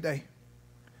write today.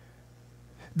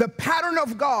 The pattern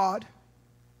of God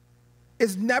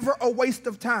is never a waste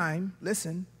of time,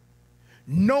 listen,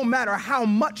 no matter how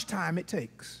much time it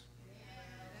takes.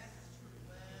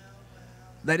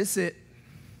 Let it sit.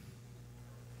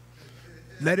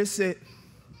 Let it sit.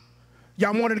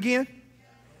 Y'all want it again?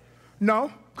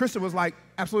 No? Krista was like,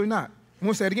 absolutely not. I'm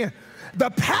going to say it again.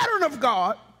 The pattern of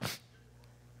God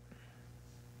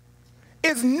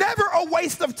is never a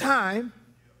waste of time,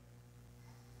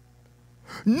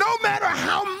 no matter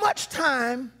how much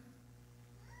time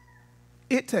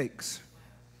it takes.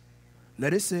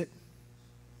 Let it sit.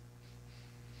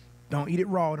 Don't eat it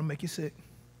raw. It'll make you sick.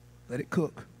 Let it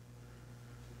cook.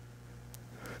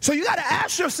 So you got to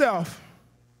ask yourself,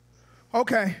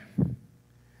 okay,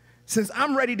 since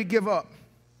I'm ready to give up,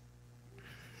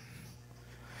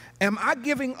 am I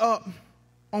giving up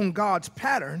on God's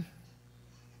pattern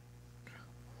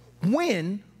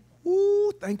when,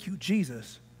 ooh, thank you,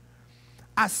 Jesus,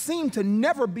 I seem to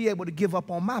never be able to give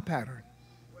up on my pattern?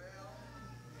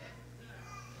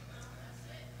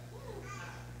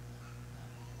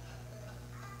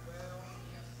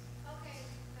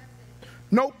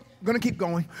 Nope, gonna keep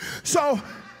going. So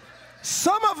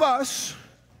some of us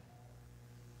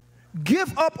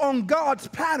give up on God's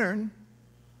pattern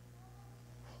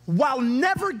while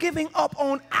never giving up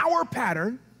on our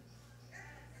pattern,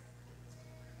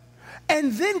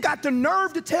 and then got the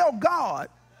nerve to tell God,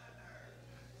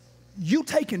 you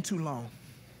taking too long.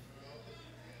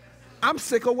 I'm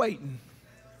sick of waiting.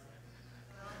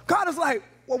 God is like,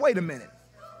 well, wait a minute.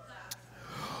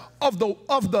 Of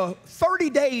the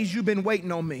 30 days you've been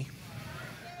waiting on me,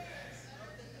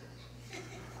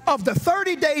 of the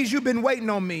 30 days you've been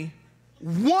waiting on me,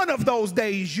 one of those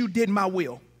days you did my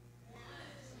will.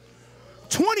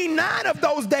 29 of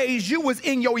those days you was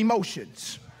in your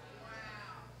emotions.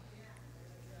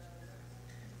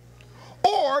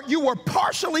 Or you were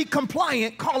partially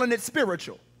compliant, calling it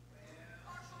spiritual.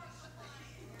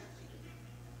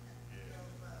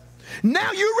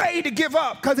 Now you're ready to give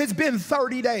up because it's been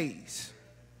 30 days.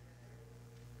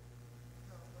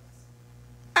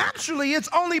 Actually, it's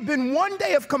only been one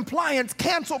day of compliance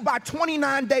canceled by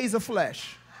 29 days of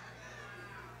flesh.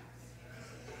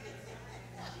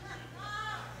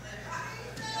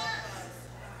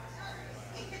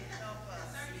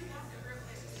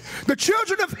 The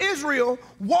children of Israel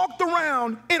walked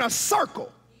around in a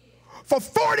circle for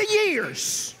 40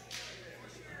 years.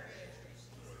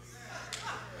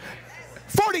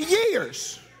 40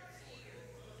 years.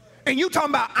 And you talking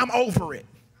about, I'm over it.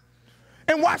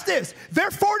 And watch this.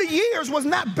 Their 40 years was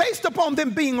not based upon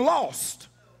them being lost.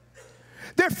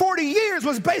 Their 40 years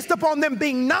was based upon them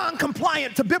being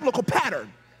non-compliant to biblical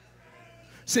pattern.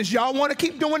 Since y'all want to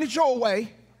keep doing it your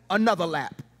way, another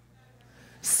lap.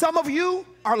 Some of you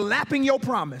are lapping your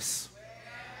promise.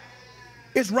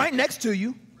 It's right next to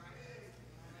you.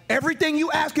 Everything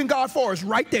you asking God for is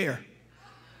right there.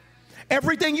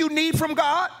 Everything you need from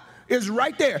God is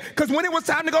right there. Because when it was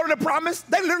time to go to the promise,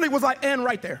 they literally was like, and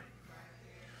right there.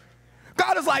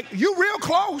 God is like, you real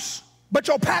close, but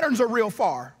your patterns are real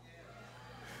far.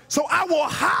 So I will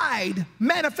hide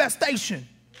manifestation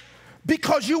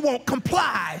because you won't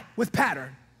comply with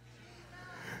pattern.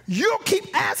 You'll keep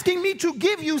asking me to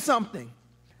give you something,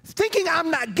 thinking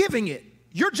I'm not giving it.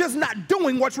 You're just not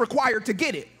doing what's required to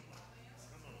get it.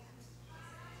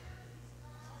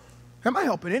 Am I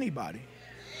helping anybody?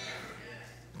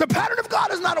 The pattern of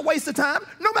God is not a waste of time,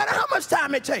 no matter how much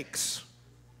time it takes.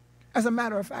 As a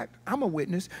matter of fact, I'm a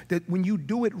witness that when you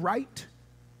do it right,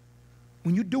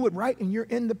 and you're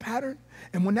in the pattern,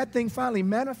 and when that thing finally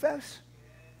manifests,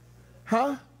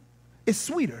 it's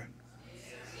sweeter.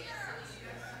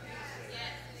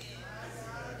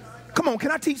 Come on,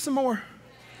 can I teach some more?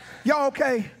 Y'all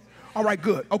okay? All right,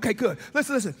 good. Okay, good.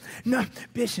 Listen. Now,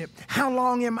 Bishop, how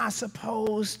long am I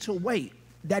supposed to wait?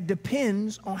 That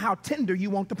depends on how tender you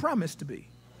want the promise to be.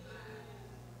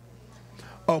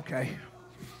 Okay.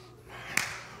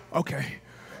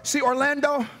 See,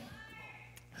 Orlando,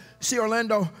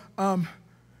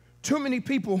 too many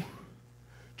people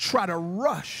try to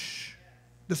rush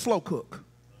the slow cook.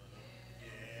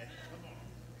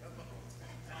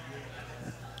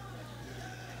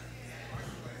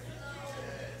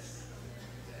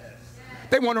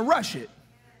 They want to rush it.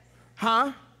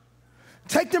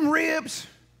 Take them ribs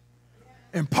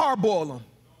and parboil them.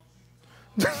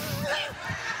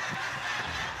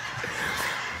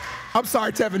 I'm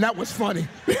sorry, Tevin, that was funny.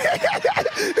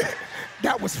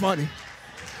 That was funny.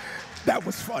 That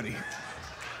was funny.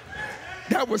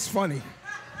 That was funny.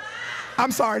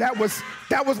 I'm sorry, that was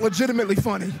legitimately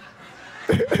funny.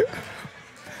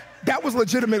 That was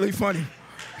legitimately funny.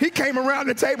 He came around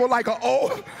the table like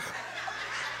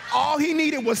all he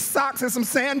needed was socks and some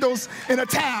sandals and a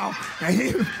towel.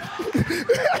 And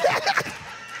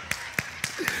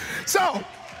so,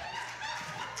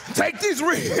 take these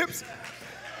ribs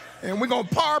and we're gonna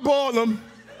parboil them,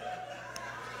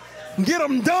 get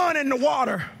them done in the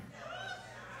water,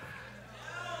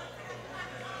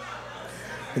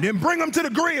 and then bring them to the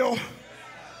grill.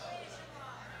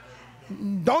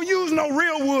 Don't use no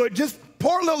real wood, just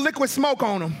pour a little liquid smoke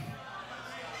on them.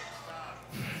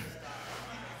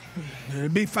 It'll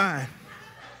be fine.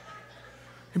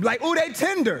 You'll be like, ooh, they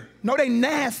tender. No, they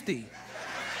nasty.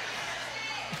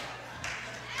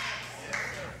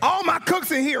 All my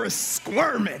cooks in here is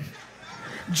squirming.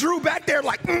 Drew back there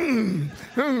like,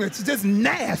 it's just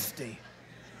nasty.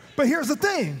 But here's the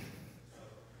thing.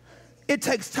 It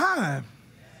takes time.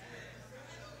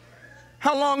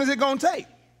 How long is it going to take?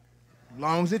 As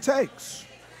long as it takes.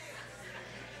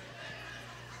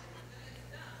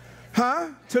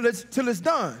 Till it's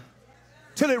done.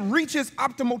 Till it reaches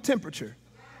optimal temperature.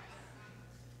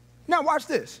 Now watch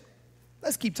this.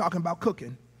 Let's keep talking about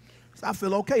cooking. So I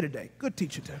feel okay today. Good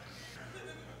teacher today.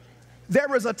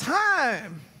 There is a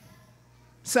time,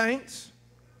 saints,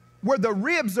 where the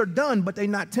ribs are done, but they're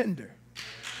not tender.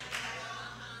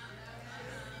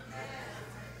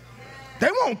 They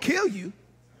won't kill you.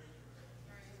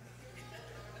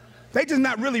 They're just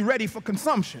not really ready for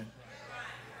consumption.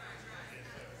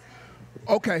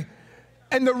 Okay.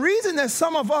 And the reason that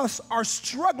some of us are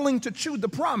struggling to chew the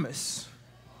promise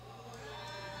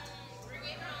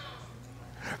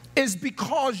is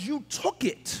because you took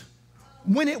it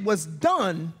when it was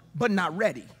done, but not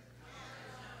ready.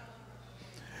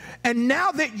 And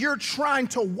now that you're trying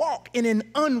to walk in an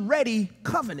unready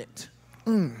covenant,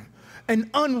 an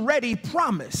unready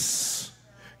promise,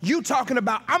 you talking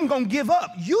about, I'm going to give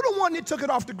up. You the one that took it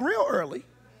off the grill early.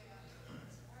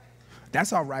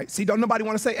 That's all right. See, don't nobody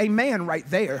want to say amen right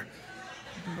there.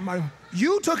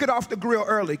 You took it off the grill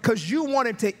early because you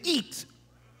wanted to eat.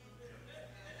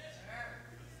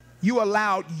 You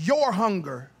allowed your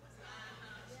hunger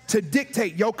to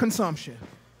dictate your consumption.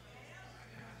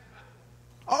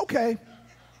 Okay.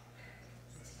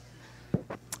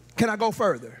 Can I go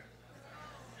further?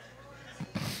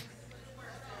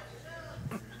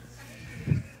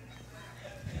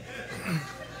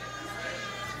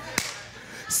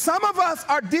 Some of us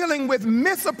are dealing with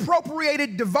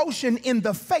misappropriated devotion in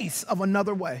the face of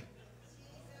another way.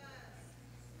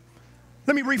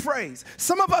 Let me rephrase.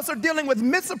 Some of us are dealing with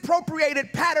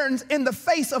misappropriated patterns in the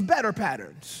face of better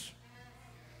patterns.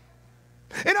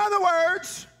 In other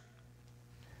words,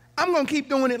 I'm going to keep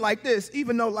doing it like this,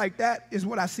 even though like that is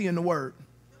what I see in the Word.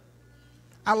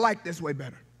 I like this way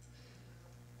better.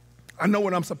 I know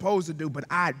what I'm supposed to do, but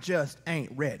I just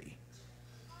ain't ready.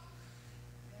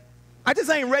 I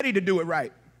just ain't ready to do it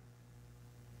right.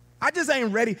 I just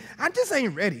ain't ready.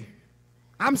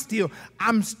 I'm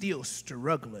still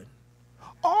struggling.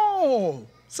 Oh,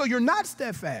 so you're not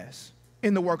steadfast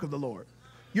in the work of the Lord.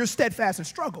 You're steadfast in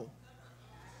struggle.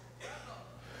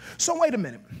 So wait a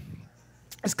minute.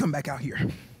 Let's come back out here.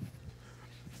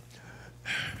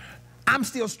 I'm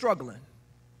still struggling.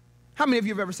 How many of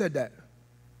you have ever said that?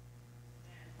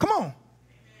 Come on.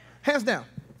 Hands down.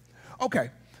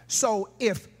 Okay. So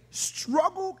if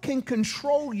struggle can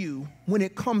control you when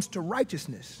it comes to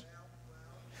righteousness,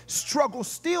 struggle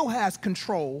still has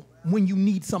control when you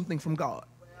need something from God.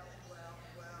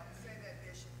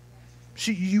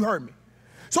 You heard me.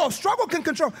 So if struggle can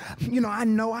control, I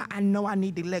know I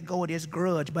need to let go of this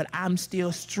grudge, but I'm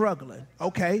still struggling.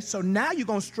 Okay, so now you're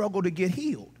going to struggle to get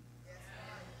healed.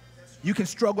 You can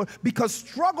struggle because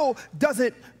struggle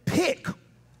doesn't pick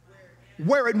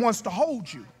where it wants to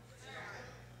hold you.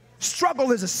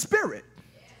 Struggle is a spirit.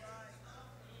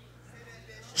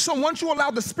 So once you allow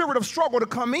the spirit of struggle to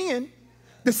come in,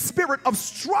 the spirit of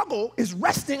struggle is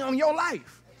resting on your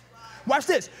life. Watch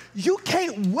this. You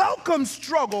can't welcome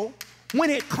struggle when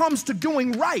it comes to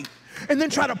doing right and then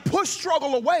try to push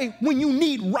struggle away when you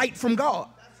need right from God.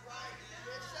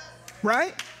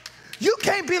 Right? You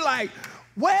can't be like,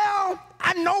 well,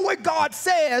 I know what God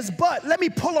says, but let me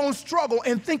pull on struggle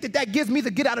and think that gives me the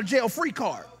get out of jail free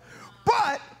card.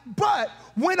 But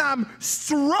when I'm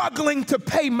struggling to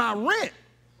pay my rent,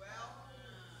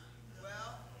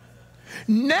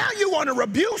 now you want to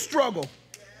rebuke struggle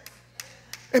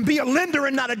and be a lender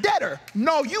and not a debtor.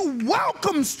 No, you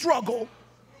welcome struggle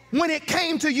when it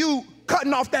came to you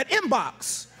cutting off that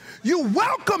inbox. You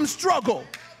welcome struggle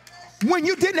when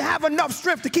you didn't have enough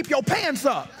strength to keep your pants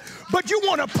up. But you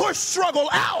want to push struggle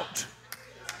out.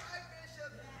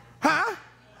 Huh?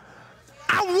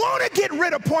 I want to get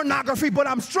rid of pornography, but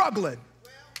I'm struggling.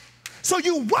 So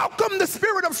you welcome the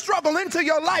spirit of struggle into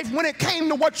your life when it came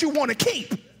to what you want to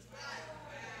keep.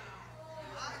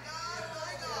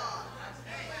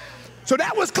 So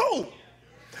that was cool,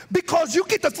 because you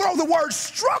get to throw the word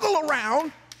struggle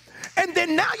around, and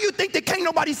then now you think that can't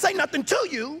nobody say nothing to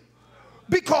you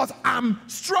because I'm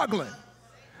struggling.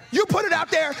 You put it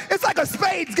out there, it's like a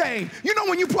spades game. You know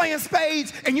when you playing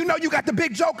spades and you know you got the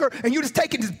big joker and you just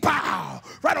take it, just pow,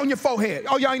 right on your forehead.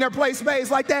 Oh, y'all ain't never played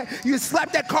spades like that? You just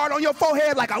slap that card on your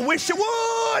forehead like I wish you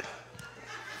would.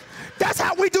 That's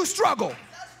how we do struggle.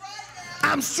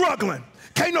 I'm struggling.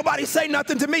 Can't nobody say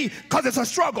nothing to me because it's a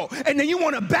struggle. And then you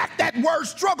want to back that word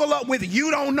struggle up with, you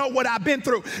don't know what I've been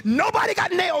through. Nobody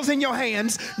got nails in your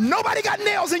hands. Nobody got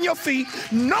nails in your feet.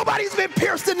 Nobody's been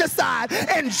pierced in the side.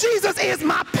 And Jesus is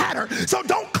my pattern. So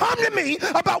don't come to me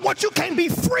about what you can't be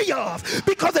free of.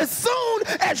 Because as soon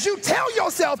as you tell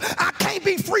yourself, I can't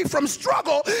be free from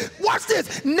struggle, watch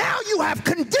this. Now you have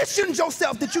conditioned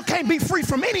yourself that you can't be free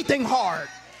from anything hard.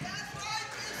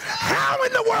 How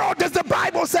in the world does the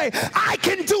Bible say I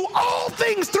can do all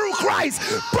things through Christ,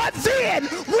 but then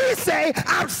we say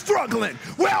I'm struggling?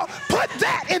 Well, put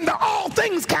that in the all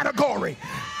things category.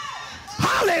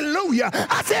 Hallelujah.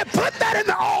 I said put that in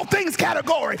the all things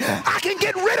category. I can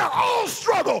get rid of all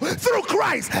struggle through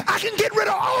Christ. I can get rid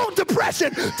of all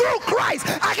depression through Christ.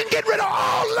 I can get rid of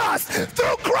all lust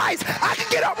through Christ. I can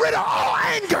get rid of all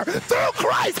anger through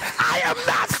Christ. I am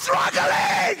not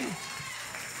struggling.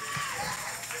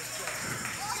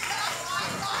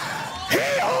 He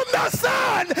whom the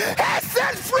Son has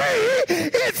set free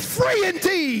is free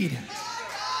indeed.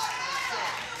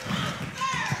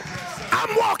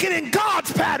 I'm walking in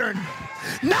God's pattern,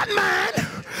 not mine.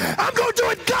 I'm going to do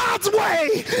it God's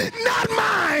way, not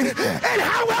mine. And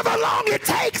however long it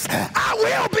takes, I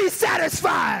will be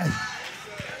satisfied.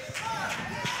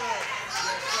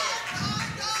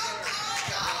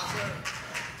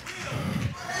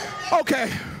 Okay.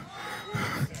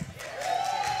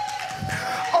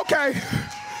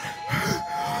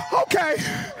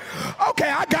 Okay,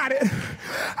 I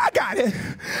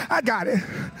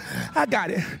got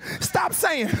it. Stop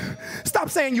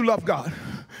saying you love God.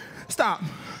 Stop.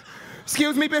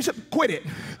 Excuse me, Bishop, quit it.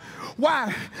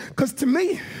 Why? Because to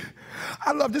me,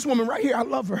 I love this woman right here. I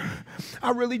love her.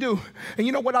 I really do. And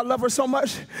you know what? I love her so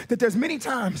much that there's many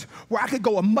times where I could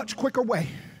go a much quicker way.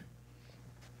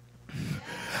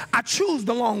 I choose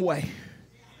the long way.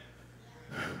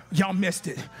 Y'all missed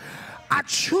it. I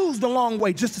choose the long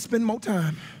way just to spend more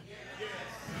time.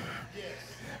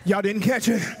 Y'all didn't catch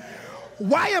it.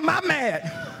 Why am I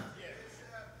mad?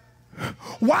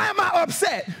 Why am I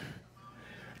upset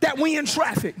that we in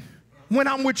traffic when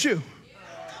I'm with you?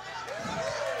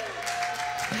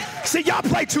 See, y'all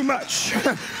play too much.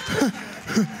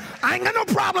 I ain't got no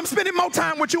problem spending more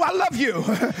time with you. I love you.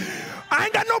 I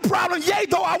ain't got no problem, yea,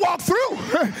 though I walk through.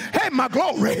 Hey, my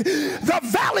glory. The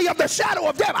valley of the shadow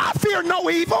of death, I fear no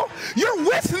evil. You're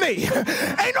with me.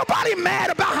 Ain't nobody mad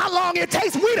about how long it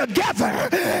takes. We together.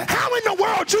 How in the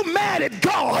world you mad at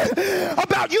God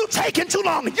about you taking too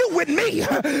long? You with me.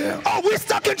 Oh, we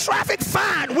stuck in traffic?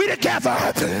 Fine, we together.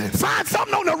 Find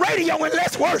something on the radio and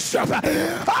let's worship.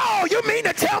 Oh, you mean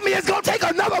to tell me it's going to take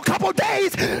another couple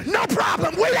days? No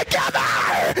problem, we together.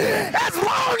 As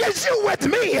long as you with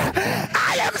me,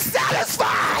 I am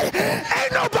satisfied.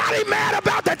 Ain't nobody mad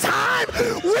about the time.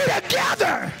 We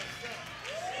together.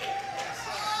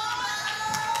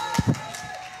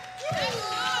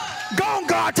 Go on,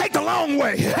 God, take the long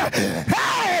way.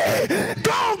 Hey,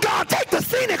 go on, God, take the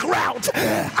scenic route.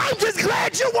 I'm just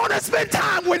glad you want to spend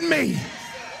time with me.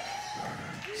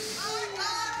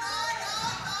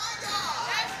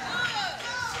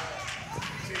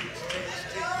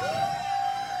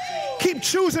 Keep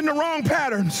choosing the wrong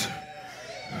patterns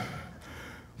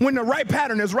when the right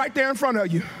pattern is right there in front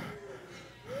of you.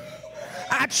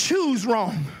 I choose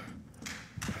wrong.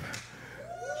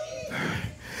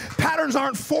 Patterns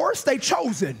aren't forced, they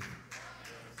chosen.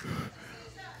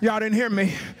 Y'all didn't hear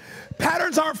me.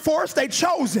 Patterns aren't forced, they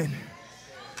chosen.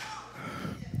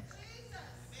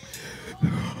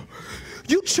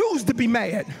 You choose to be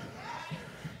mad.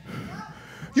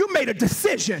 You made a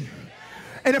decision.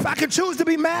 And if I can choose to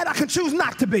be mad, I can choose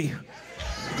not to be.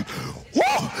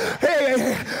 Whoa!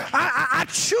 Hey, I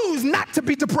choose not to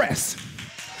be depressed.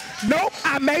 Nope,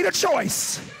 I made a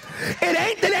choice.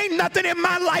 It ain't nothing in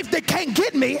my life that can't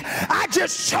get me. I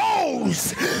just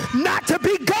chose not to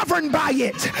be governed by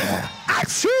it. I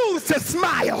choose to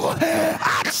smile.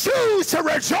 I choose to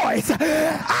rejoice.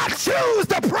 I choose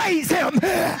to praise him.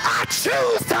 I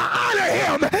choose to honor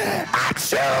him. I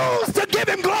choose to give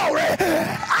him glory.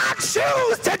 I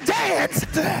choose to dance.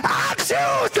 I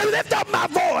choose to lift up my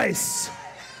voice.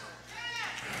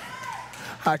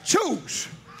 I choose.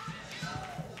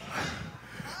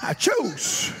 I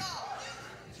choose.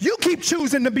 You keep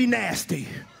choosing to be nasty.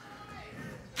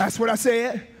 That's what I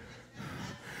said.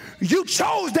 You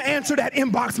chose to answer that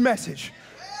inbox message.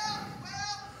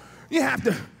 You have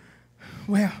to,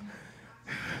 well,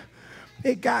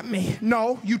 it got me.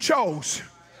 No, you chose.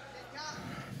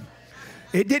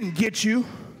 It didn't get you.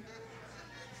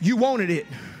 You wanted it.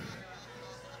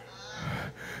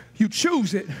 You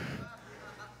choose it.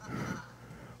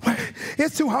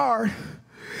 It's too hard.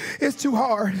 It's too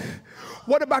hard.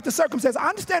 What about the circumstance? I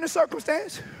understand the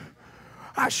circumstance.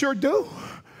 I sure do.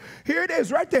 Here it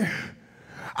is right there.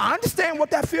 I understand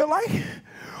what that feel like,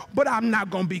 but I'm not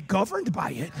going to be governed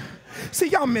by it. See,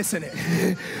 y'all missing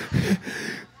it.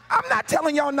 I'm not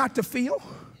telling y'all not to feel.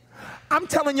 I'm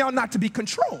telling y'all not to be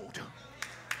controlled.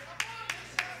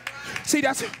 See,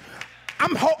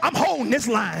 I'm holding this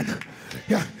line.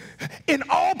 Yeah. In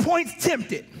all points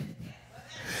tempted,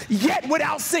 yet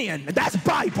without sin. That's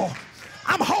Bible.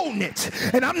 I'm holding it,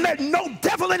 and I'm letting no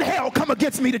devil in hell come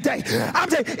against me today. I'm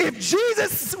saying, if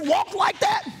Jesus walked like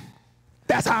that,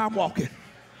 that's how I'm walking.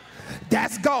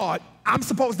 That's God. I'm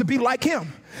supposed to be like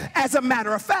him. As a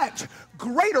matter of fact,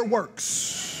 greater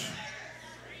works.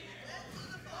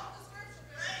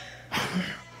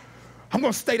 I'm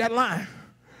going to stay that line.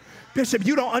 Bishop,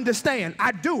 you don't understand.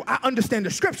 I do. I understand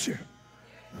the scripture.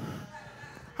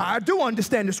 I do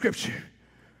understand the scripture.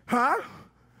 Huh?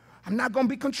 I'm not going to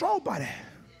be controlled by that.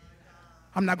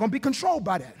 I'm not going to be controlled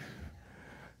by that.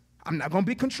 I'm not going to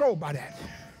be controlled by that.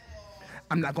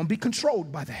 I'm not going to be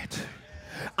controlled by that.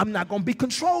 I'm not going to be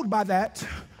controlled by that.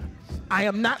 I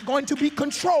am not going to be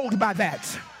controlled by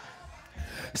that.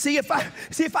 See, if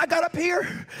I got up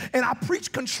here and I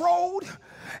preach controlled,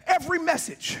 every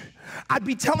message, I'd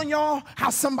be telling y'all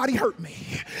how somebody hurt me.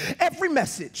 Every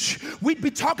message, we'd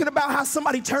be talking about how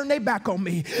somebody turned their back on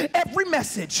me. Every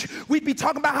message, we'd be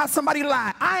talking about how somebody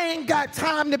lied. I ain't got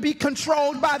time to be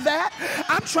controlled by that.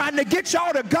 I'm trying to get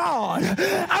y'all to God.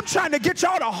 I'm trying to get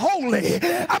y'all to holy.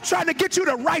 I'm trying to get you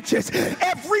to righteous.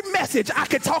 Every message, I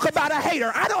could talk about a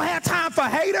hater. I don't have time for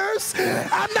haters.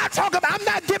 I'm not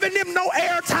giving them no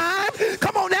airtime.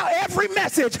 Come on now, every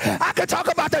message, I could talk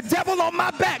about the devil on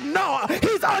my back. No,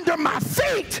 he's under my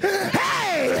feet.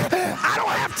 Hey, I don't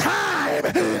have time.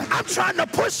 I'm trying to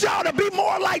push y'all to be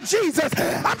more like Jesus.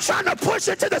 I'm trying to push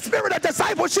into the spirit of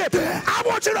discipleship. I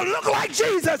want you to look like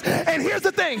Jesus. And here's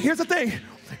the thing.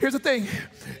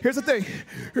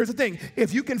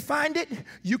 If you can find it,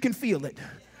 you can feel it.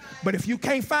 But if you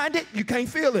can't find it, you can't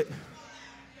feel it.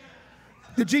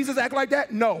 Did Jesus act like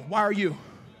that? No. Why are you?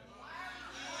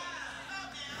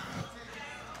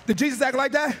 Did Jesus act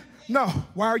like that? No.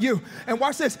 Why are you? And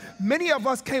watch this. Many of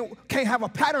us can't have a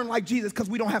pattern like Jesus because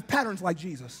we don't have patterns like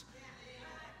Jesus.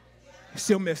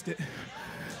 Still missed it.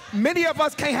 Many of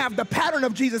us can't have the pattern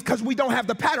of Jesus because we don't have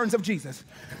the patterns of Jesus.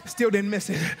 Still didn't miss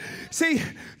it. See,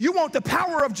 you want the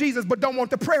power of Jesus but don't want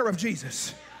the prayer of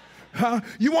Jesus.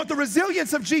 You want the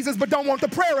resilience of Jesus but don't want the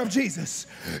prayer of Jesus.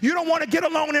 You don't want to get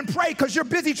alone and pray because you're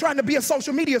busy trying to be a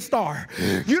social media star.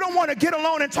 You don't want to get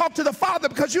alone and talk to the Father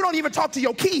because you don't even talk to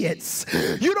your kids.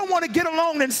 You don't want to get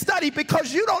alone and study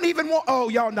because you don't even want, oh,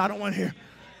 y'all, no, I don't want to hear.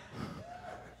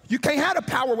 You can't have the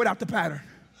power without the pattern.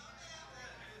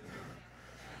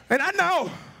 And I know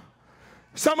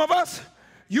some of us,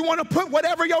 you want to put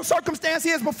whatever your circumstance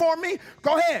is before me,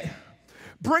 go ahead.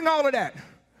 Bring all of that.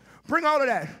 Bring all of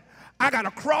that. I got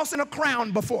a cross and a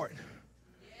crown before it.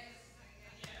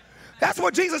 That's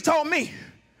what Jesus told me.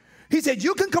 He said,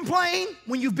 you can complain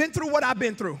when you've been through what I've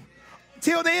been through.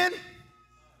 Till then,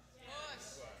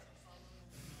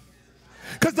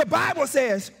 because the Bible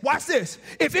says, watch this,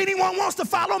 if anyone wants to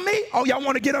follow me, oh, y'all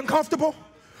want to get uncomfortable?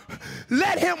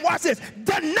 Let him, watch this,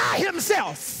 deny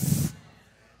himself.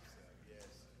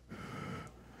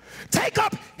 Take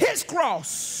up his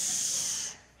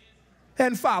cross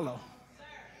and follow.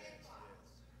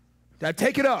 Now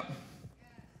take it up.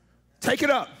 Take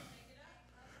it up.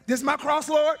 This is my cross,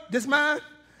 Lord. This is mine.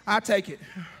 I take it.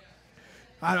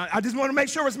 I just want to make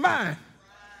sure it's mine.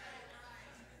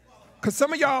 Because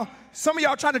some of y'all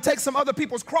trying to take some other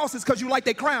people's crosses because you like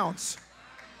their crowns.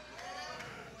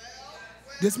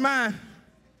 This mine.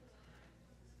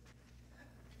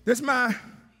 This mine.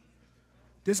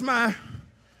 This mine.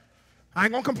 I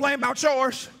ain't going to complain about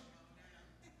yours.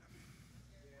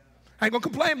 I ain't going to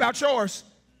complain about yours.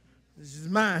 This is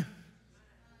mine.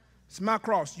 It's my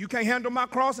cross. You can't handle my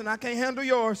cross, and I can't handle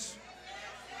yours.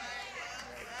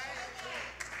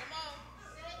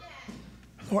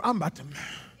 Lord, I'm about to.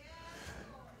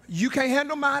 You can't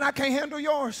handle mine, I can't handle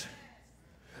yours.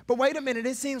 But wait a minute,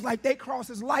 it seems like their cross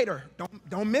is lighter.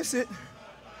 Don't miss it.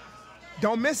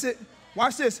 Don't miss it.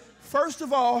 Watch this. First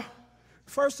of all,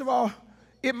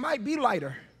 it might be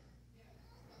lighter.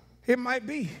 It might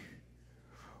be.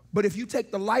 But if you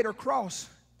take the lighter cross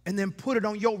and then put it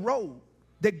on your road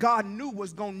that God knew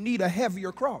was going to need a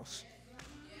heavier cross.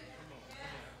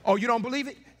 Oh, you don't believe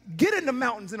it? Get in the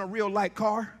mountains in a real light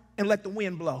car and let the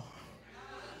wind blow.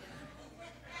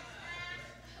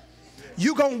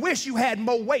 You gonna wish you had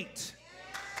more weight.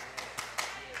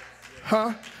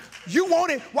 Huh? You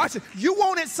wanted, watch it, you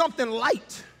wanted something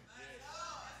light.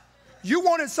 You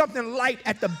wanted something light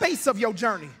at the base of your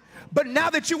journey. But now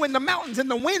that you're in the mountains and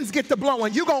the winds get to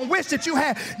blowing, you're going to wish that you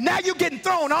had. Now you're getting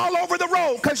thrown all over the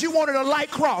road because you wanted a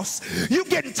light cross. You're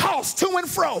getting tossed to and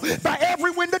fro by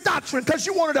every wind of doctrine because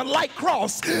you wanted a light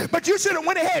cross. But you should have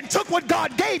went ahead and took what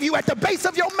God gave you at the base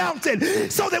of your mountain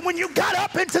so that when you got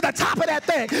up into the top of that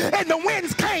thing and the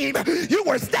winds came, you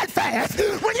were steadfast.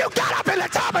 When you got up in the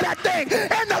top of that thing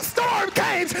and the storm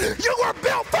came, you were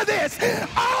built for this.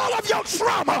 All of your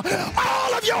trauma,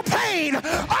 all of your pain,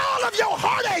 all of your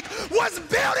heartache was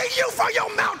building you for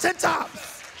your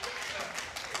mountaintops.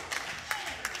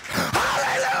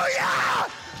 Hallelujah!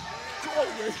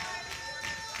 Glory.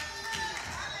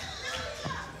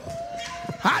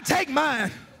 I take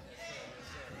mine.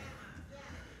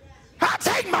 I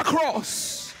take my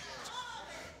cross.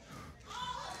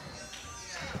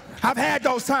 I've had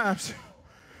those times.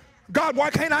 God, why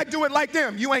can't I do it like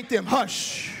them? You ain't them.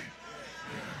 Hush.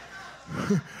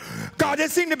 God,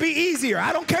 it seemed to be easier.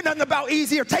 I don't care nothing about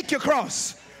easier. Take your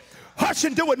cross. Hush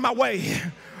and do it my way.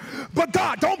 But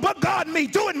God, don't but God me.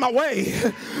 Do it my way.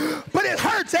 But it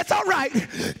hurts. That's all right.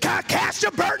 Cast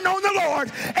your burden on the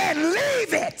Lord and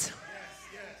leave it.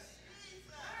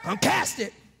 Cast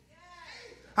it.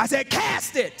 I said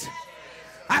cast it.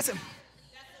 I said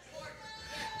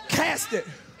cast it.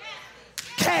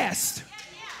 Cast.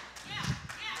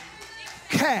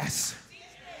 Cast.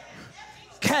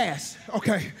 Cast.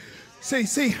 Okay.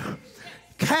 See,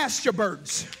 cast your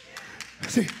burdens.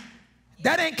 See,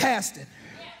 that ain't casting.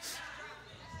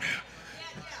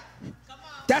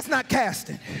 That's not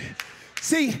casting.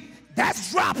 See,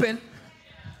 that's dropping.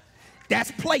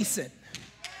 That's placing.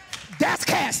 That's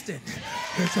casting.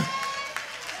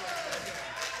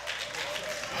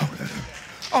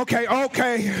 Okay.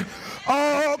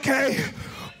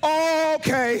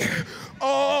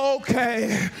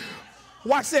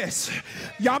 Watch this.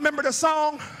 Y'all remember the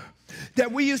song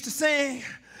that we used to sing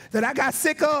that I got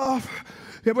sick of?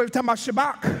 We were talking about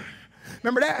Shabbat.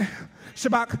 Remember that?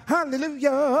 Shabbat,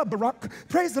 hallelujah, Barak,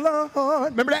 praise the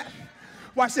Lord. Remember that?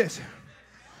 Watch this.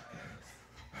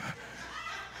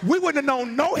 We wouldn't have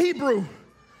known no Hebrew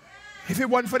if it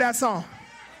wasn't for that song.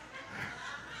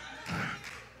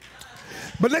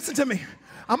 But listen to me.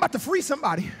 I'm about to free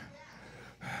somebody.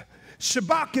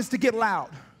 Shabbat is to get loud.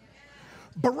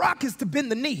 Barak is to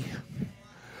bend the knee.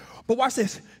 But watch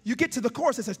this. You get to the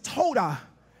chorus, it says Todah.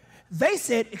 They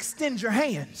said extend your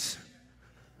hands.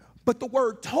 But the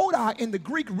word Todah in the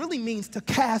Greek really means to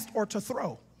cast or to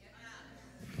throw.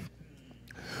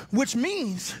 Which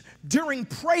means during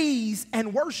praise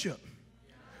and worship.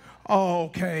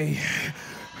 Okay.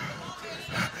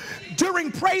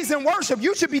 During praise and worship,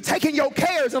 you should be taking your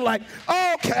cares and like,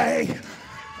 okay.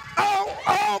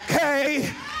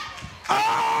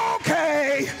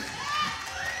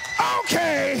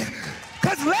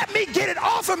 Because let me get it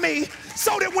off of me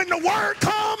so that when the word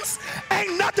comes,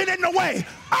 ain't nothing in the way.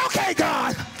 Okay,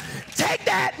 God, take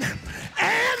that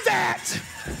and that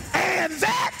and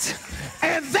that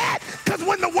and that. Because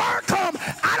when the word comes,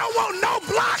 I don't want no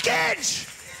blockage.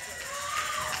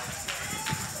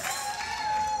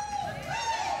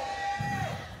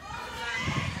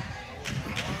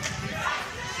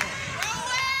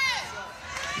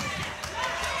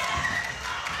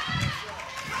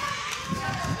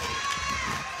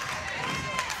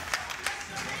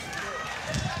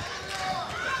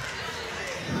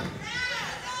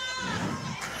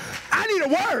 I need a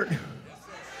word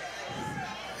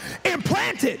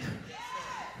implanted.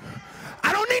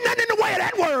 I don't need nothing in the way of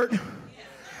that word.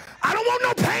 I don't want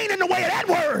no pain in the way of that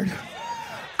word.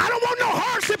 I don't want no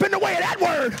hardship in the way of that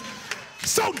word.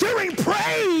 So during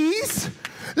praise,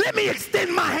 let me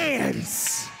extend my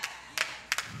hands.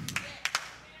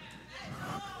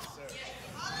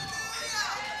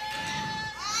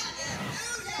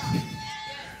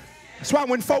 That's why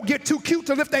when folk get too cute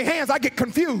to lift their hands, I get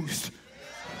confused.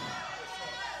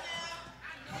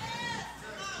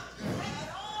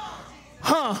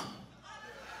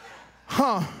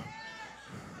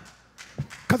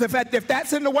 Because if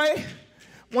that's in the way,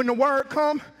 when the word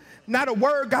come, not a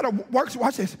word got to work.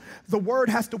 Watch this. The word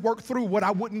has to work through what I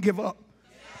wouldn't give up.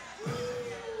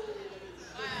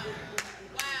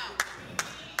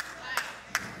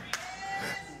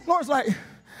 Lord's like,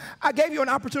 I gave you an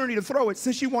opportunity to throw it.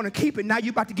 Since you want to keep it, now you're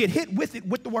about to get hit with it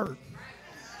with the word.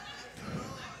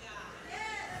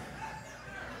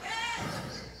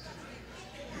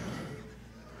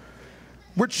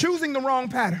 We're choosing the wrong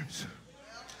patterns.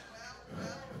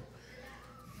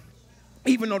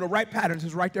 Even though the right patterns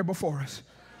is right there before us.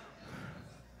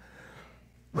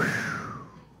 Whew.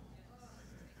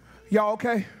 Y'all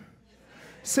okay?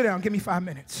 Sit down, give me 5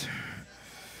 minutes.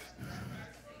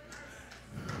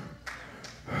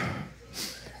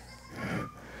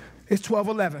 It's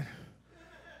 12:11.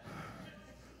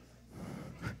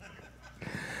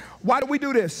 Why do we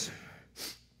do this?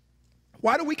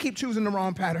 Why do we keep choosing the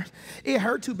wrong patterns? It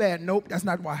hurt too bad. Nope, that's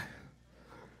not why.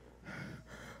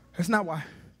 That's not why.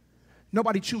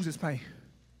 Nobody chooses pain.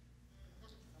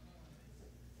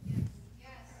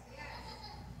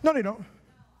 No, they don't.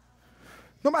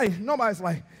 Nobody's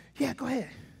like, yeah, go ahead.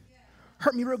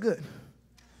 Hurt me real good.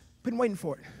 Been waiting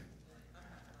for it.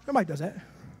 Nobody does that.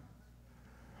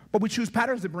 But we choose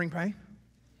patterns that bring pain.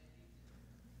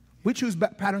 We choose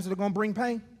patterns that are going to bring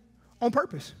pain on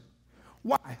purpose.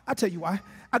 Why? I'll tell you why.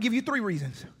 I'll give you 3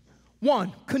 reasons.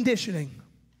 1, conditioning.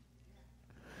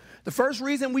 The first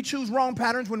reason we choose wrong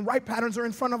patterns when right patterns are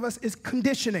in front of us is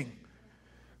conditioning.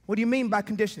 What do you mean by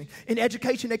conditioning? In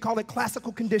education, they call it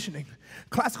classical conditioning.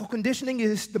 Classical conditioning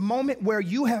is the moment where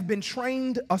you have been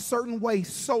trained a certain way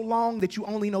so long that you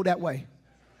only know that way.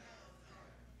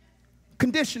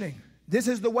 Conditioning. This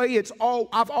is the way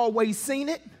I've always seen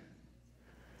it.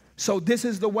 So this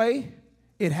is the way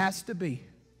it has to be.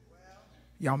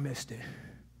 Y'all missed it.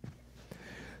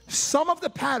 Some of the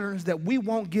patterns that we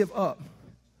won't give up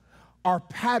are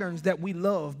patterns that we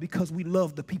love because we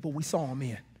love the people we saw them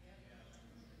in.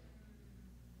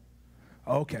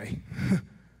 Okay.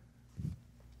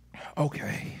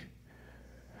 Okay.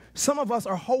 Some of us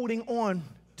are holding on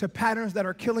to patterns that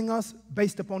are killing us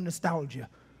based upon nostalgia.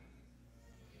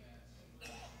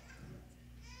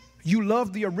 You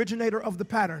love the originator of the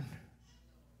pattern,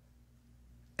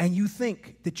 and you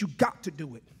think that you got to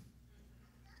do it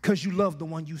because you love the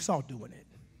one you saw doing it.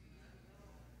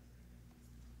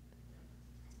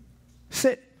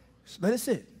 Sit. Let it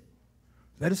sit.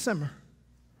 Let it simmer.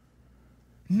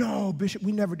 No, Bishop,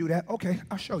 we never do that. Okay,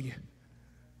 I'll show you.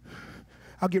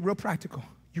 I'll get real practical.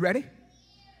 You ready?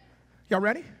 Y'all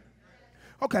ready?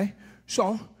 Okay,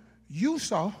 so you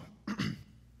saw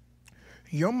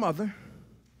your mother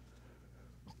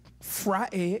fry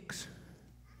eggs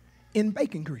in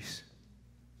bacon grease.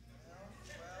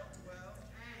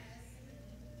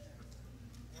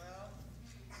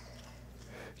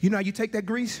 You know how you take that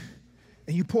grease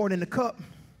and you pour it in the cup?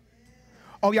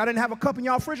 Oh, y'all didn't have a cup in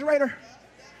y'all refrigerator?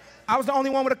 I was the only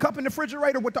one with a cup in the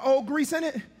refrigerator with the old grease in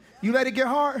it. You let it get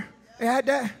hard? It had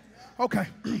that? Okay.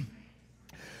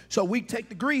 So we take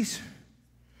the grease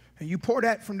and you pour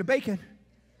that from the bacon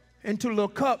into a little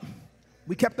cup.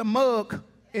 We kept a mug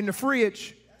in the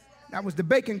fridge. That was the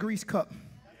bacon grease cup.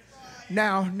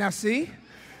 Now see?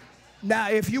 Now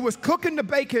if you was cooking the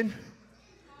bacon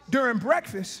during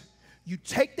breakfast, you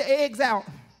take the eggs out.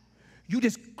 You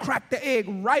just crack the egg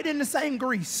right in the same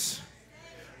grease.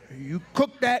 You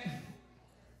cook that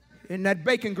in that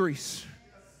bacon grease.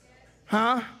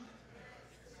 Huh?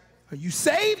 You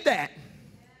save that.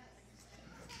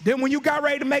 Then when you got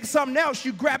ready to make something else,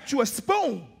 you grabbed you a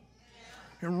spoon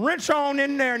and wrench on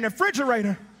in there in the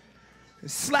refrigerator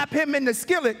and slap him in the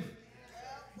skillet.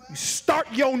 You start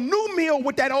your new meal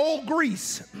with that old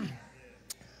grease.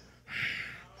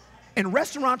 In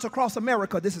restaurants across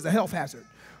America, this is a health hazard.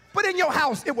 But in your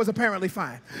house, it was apparently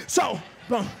fine. So,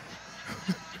 boom.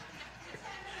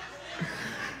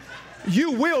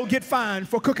 You will get fined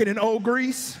for cooking in old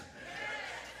grease.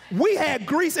 We had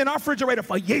grease in our refrigerator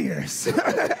for years.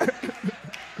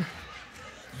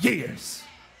 Years.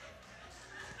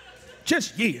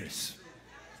 Just years.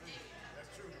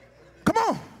 Come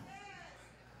on.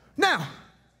 Now,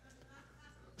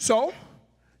 so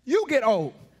you get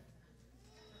old.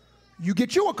 You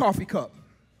get you a coffee cup.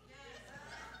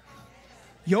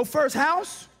 Your first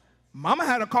house, mama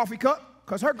had a coffee cup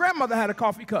because her grandmother had a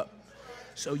coffee cup.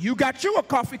 So you got you a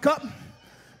coffee cup.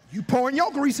 You pouring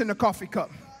your grease in the coffee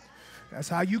cup. That's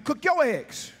how you cook your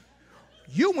eggs.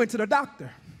 You went to the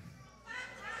doctor.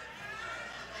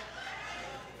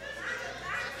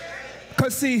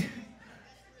 Because see,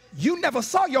 you never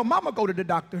saw your mama go to the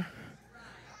doctor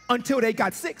until they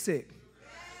got sick.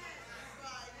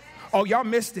 Oh, y'all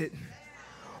missed it.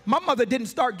 My mother didn't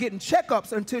start getting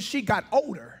checkups until she got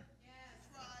older.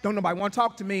 Don't nobody want to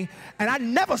talk to me. And I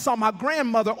never saw my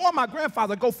grandmother or my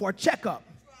grandfather go for a checkup.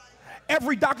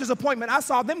 Every doctor's appointment I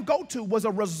saw them go to was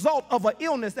a result of an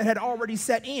illness that had already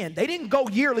set in. They didn't go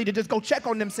yearly to just go check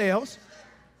on themselves.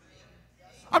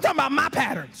 I'm talking about my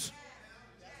patterns.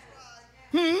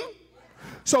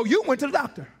 So you went to the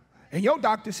doctor, and your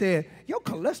doctor said, your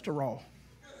cholesterol,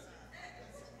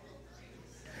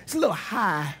 it's a little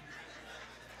high.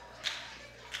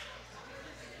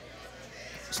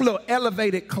 It's a little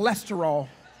elevated cholesterol.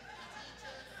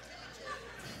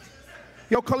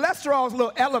 Your cholesterol is a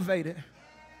little elevated.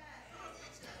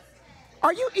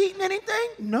 Are you eating anything?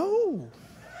 No.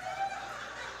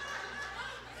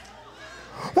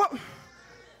 Well,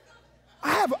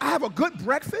 I have a good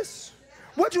breakfast.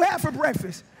 What'd you have for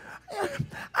breakfast?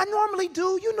 I normally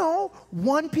do,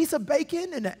 one piece of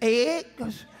bacon and an egg.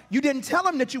 You didn't tell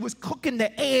them that you was cooking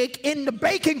the egg in the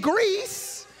bacon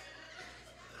grease.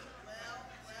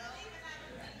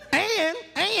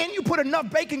 And you put enough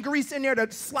bacon grease in there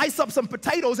to slice up some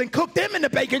potatoes and cook them in the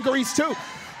bacon grease too.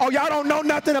 Oh, y'all don't know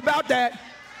nothing about that.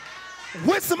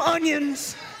 With some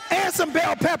onions and some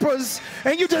bell peppers,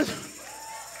 and you just,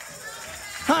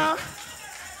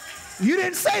 You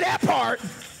didn't say that part.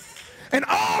 And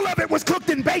all of it was cooked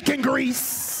in bacon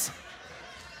grease.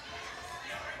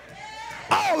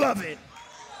 All of it.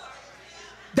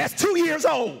 That's 2 years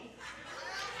old.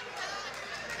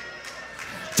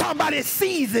 Talking about it's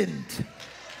seasoned.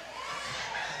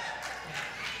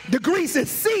 The grease is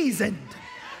seasoned.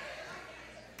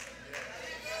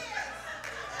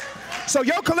 So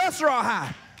your cholesterol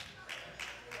high.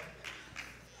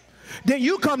 Then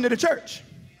you come to the church.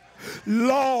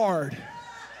 Lord,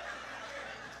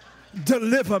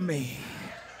 deliver me.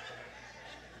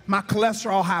 My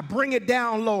cholesterol high. Bring it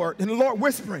down, Lord. And the Lord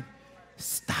whispering,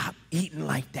 stop eating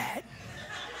like that.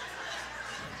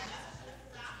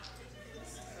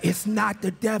 It's not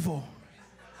the devil.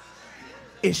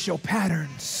 It's your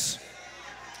patterns.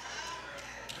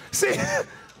 See?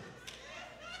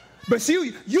 But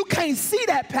see, you can't see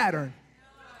that pattern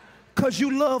because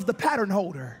you love the pattern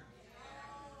holder.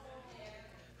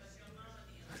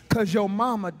 Because your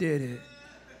mama did it.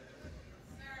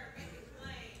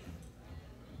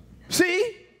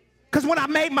 See? Because when I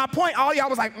made my point, all y'all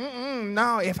was like,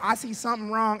 no, if I see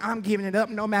something wrong, I'm giving it up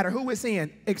no matter who it's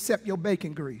in, except your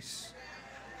bacon grease.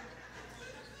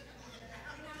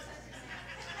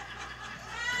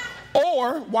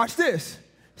 Or, watch this,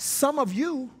 some of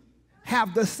you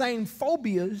have the same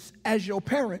phobias as your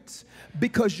parents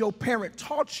because your parent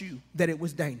taught you that it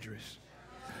was dangerous.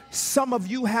 Some of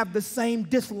you have the same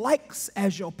dislikes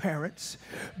as your parents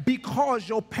because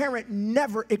your parent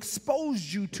never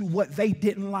exposed you to what they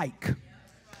didn't like.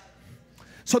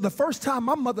 So the first time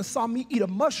my mother saw me eat a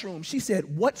mushroom, she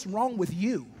said, "What's wrong with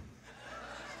you?"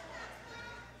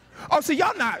 Oh, so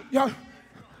y'all.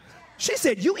 She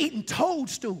said, "You eating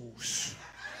toadstools."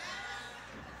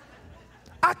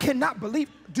 I cannot believe.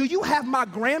 Do you have my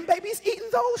grandbabies eating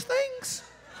those things?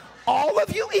 All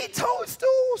of you eat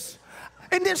toadstools?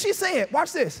 And then she said,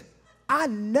 watch this, I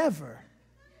never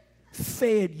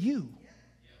fed you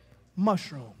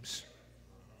mushrooms.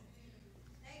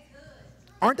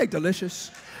 Aren't they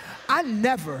delicious? I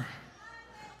never.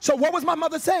 So what was my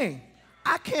mother saying?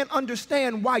 I can't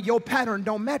understand why your pattern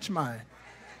don't match mine.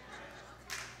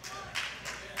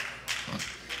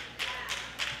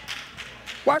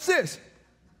 Watch this.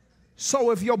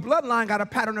 So if your bloodline got a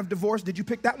pattern of divorce, did you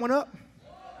pick that one up?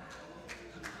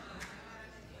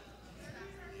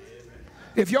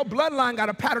 If your bloodline got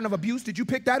a pattern of abuse, did you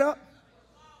pick that up?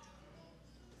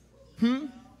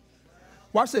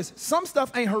 Watch this. Some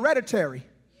stuff ain't hereditary.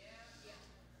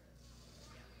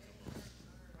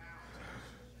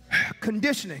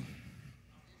 Conditioning.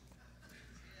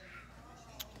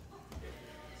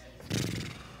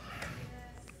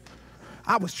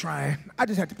 I was trying. I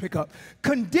just had to pick up.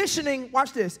 Conditioning,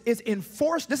 watch this, is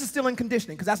enforced. This is still in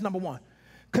conditioning because that's number one.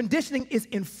 Conditioning is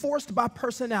enforced by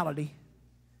personality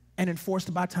and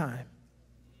enforced by time.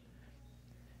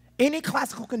 Any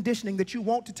classical conditioning that you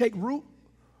want to take root,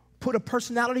 put a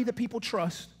personality that people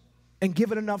trust and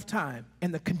give it enough time,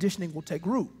 and the conditioning will take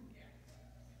root.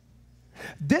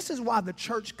 This is why the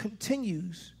church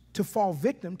continues to fall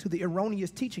victim to the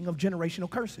erroneous teaching of generational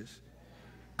curses,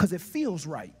 because it feels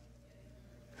right.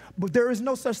 But there is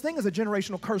no such thing as a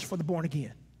generational curse for the born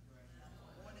again.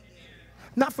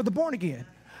 Not for the born again.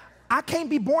 I can't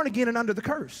be born again and under the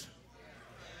curse.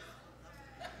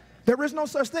 There is no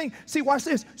such thing. See, watch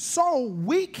this. So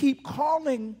we keep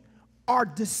calling our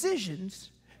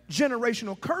decisions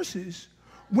generational curses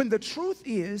when the truth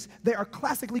is they are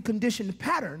classically conditioned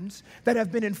patterns that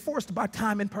have been enforced by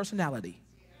time and personality.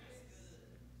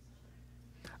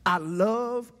 I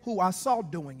love who I saw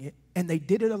doing it, and they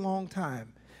did it a long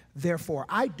time. Therefore,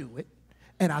 I do it,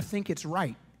 and I think it's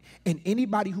right. And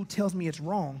anybody who tells me it's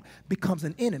wrong becomes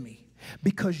an enemy,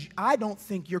 because I don't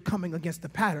think you're coming against the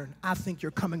pattern. I think you're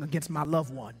coming against my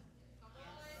loved one.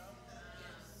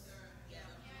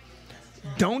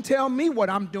 Don't tell me what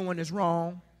I'm doing is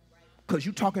wrong, because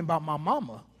you're talking about my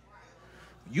mama.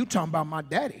 You talking about my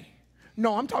daddy.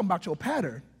 No, I'm talking about your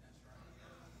pattern.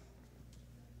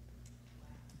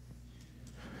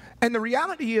 And the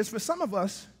reality is, for some of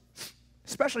us,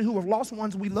 especially who have lost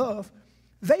ones we love,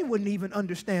 they wouldn't even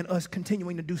understand us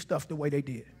continuing to do stuff the way they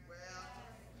did.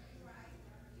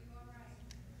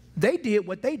 They did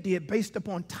what they did based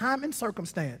upon time and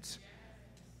circumstance.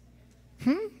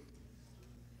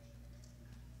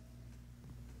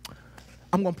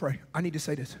 I'm going to pray. I need to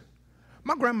say this.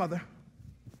 My grandmother,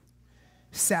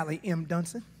 Sally M.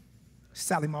 Dunson,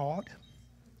 Sally Maud,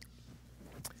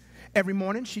 every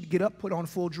morning she'd get up, put on a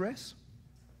full dress,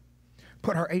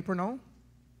 put her apron on,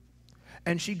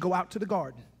 and she'd go out to the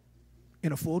garden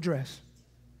in a full dress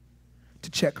to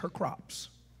check her crops.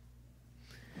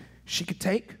 She could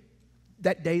take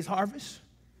that day's harvest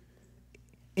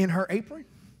in her apron,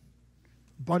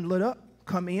 bundle it up,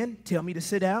 come in, tell me to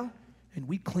sit down, and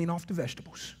we'd clean off the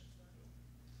vegetables.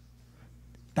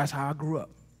 That's how I grew up.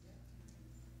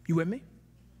 You with me?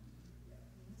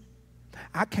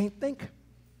 I can't think.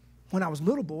 When I was a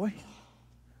little boy,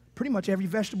 pretty much every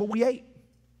vegetable we ate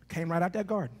came right out that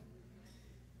garden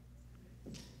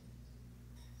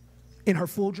in her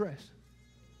full dress.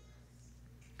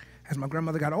 As my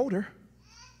grandmother got older,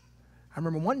 I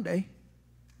remember one day,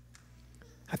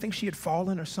 I think she had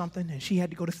fallen or something, and she had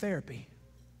to go to therapy.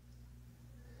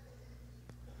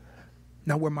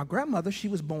 Now, where my grandmother, she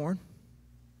was born,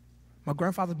 my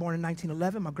grandfather was born in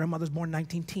 1911, my grandmother was born in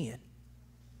 1910.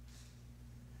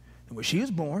 And where she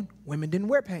was born, women didn't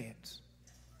wear pants.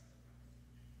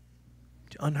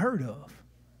 It's unheard of.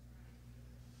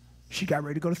 She got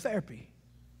ready to go to therapy.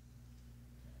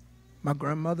 My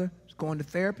grandmother was going to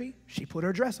therapy. She put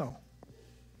her dress on.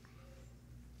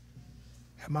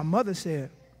 And my mother said,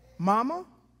 "Mama,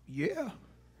 yeah,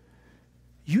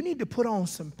 you need to put on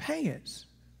some pants."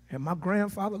 And my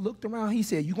grandfather looked around. He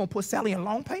said, "You going to put Sally in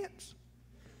long pants?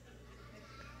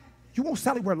 You want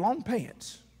Sally to wear long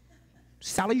pants?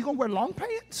 Sally, you going to wear long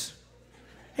pants?"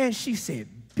 And she said,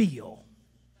 "Bill,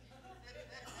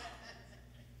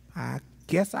 I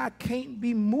guess I can't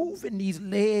be moving these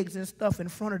legs and stuff in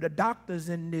front of the doctors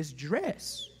in this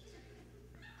dress.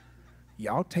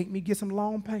 Y'all take me get some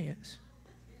long pants."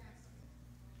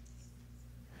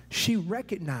 She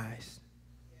recognized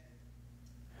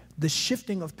the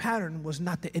shifting of pattern was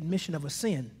not the admission of a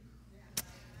sin.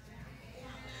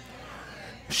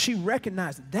 She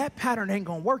recognized that pattern ain't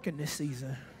going to work in this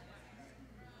season.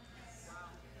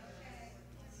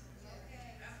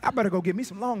 I better go get me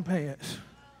some long pants.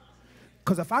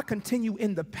 Because if I continue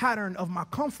in the pattern of my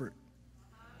comfort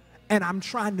and I'm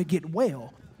trying to get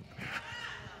well,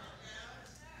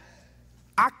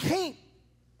 I can't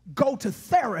go to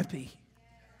therapy.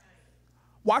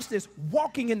 Watch this,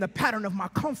 walking in the pattern of my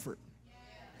comfort.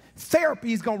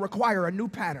 Therapy is going to require a new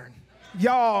pattern.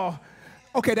 Y'all,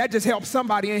 okay, that just helped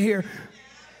somebody in here.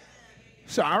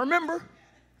 So I remember,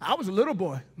 I was a little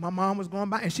boy. My mom was going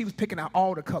by, and she was picking out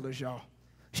all the colors, y'all.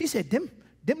 She said, them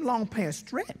long pants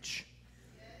stretch.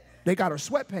 They got her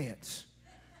sweatpants.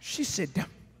 She said,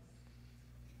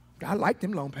 I like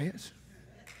them long pants.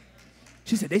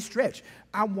 She said, they stretch.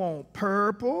 I want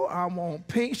purple, I want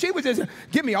pink. She was just,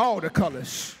 give me all the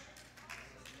colors.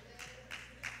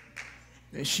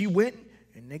 And she went,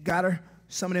 and they got her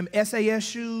some of them SAS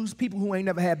shoes. People who ain't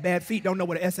never had bad feet don't know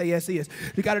what an SAS is.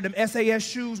 They got her them SAS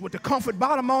shoes with the comfort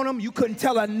bottom on them. You couldn't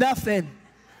tell her nothing.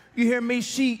 You hear me?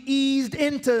 She eased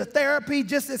into therapy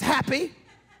just as happy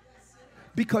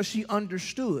because she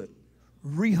understood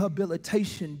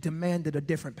rehabilitation demanded a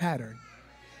different pattern.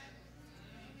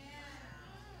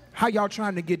 How y'all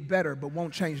trying to get better but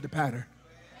won't change the pattern?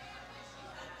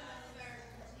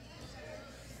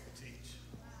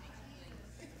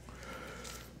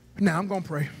 Now I'm going to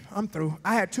pray. I'm through.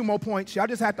 I had 2 more points. Y'all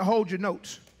just have to hold your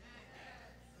notes.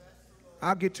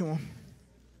 I'll get to them.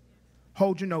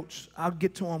 Hold your notes. I'll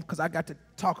get to them because I got to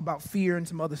talk about fear and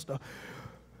some other stuff.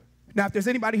 Now, if there's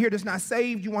anybody here that's not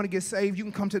saved, you want to get saved, you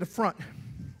can come to the front.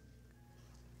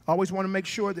 I always want to make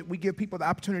sure that we give people the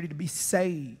opportunity to be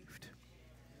saved.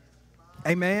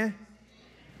 Amen?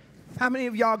 How many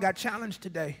of y'all got challenged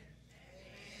today?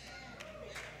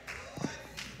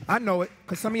 I know it,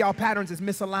 because some of y'all patterns is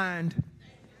misaligned.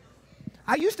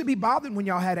 I used to be bothered when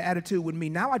y'all had an attitude with me.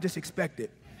 Now I just expect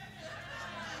it.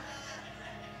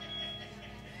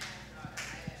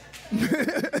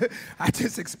 I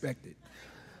just expect it.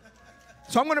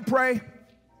 So I'm going to pray.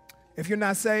 If you're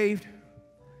not saved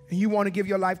and you want to give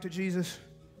your life to Jesus,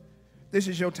 this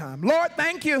is your time. Lord,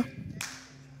 thank you.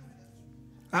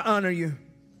 I honor you.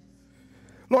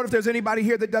 Lord, if there's anybody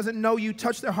here that doesn't know you,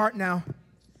 touch their heart now.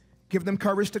 Give them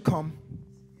courage to come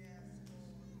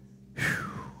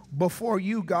before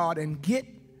you, God, and get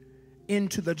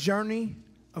into the journey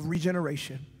of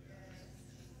regeneration.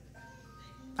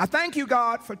 I thank you,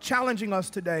 God, for challenging us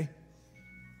today,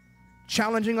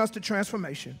 challenging us to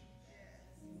transformation.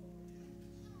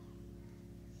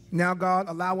 Now, God,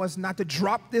 allow us not to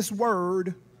drop this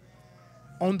word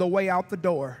on the way out the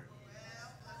door.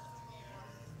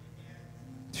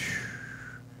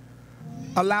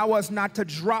 Allow us not to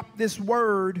drop this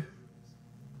word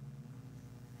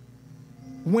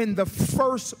when the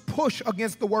first push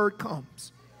against the word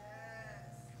comes.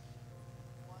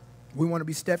 We want to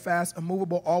be steadfast,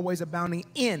 immovable, always abounding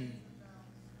in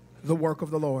the work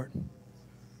of the Lord,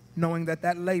 knowing that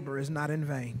that labor is not in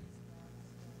vain.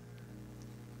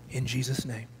 In Jesus'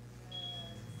 name.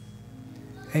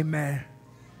 Amen.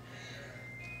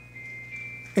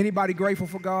 Anybody grateful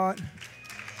for God?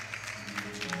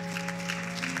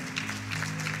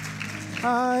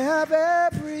 I have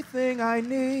everything I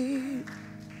need.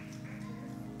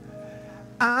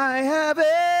 I have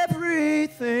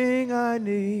everything I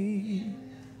need.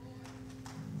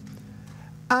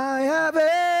 I have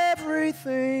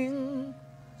everything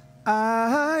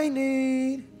I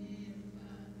need.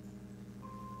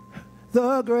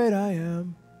 The great I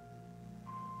am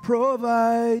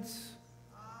provides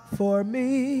for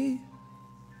me.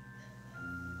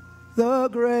 The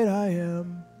great I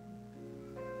am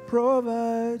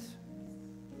provides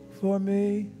for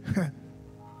me.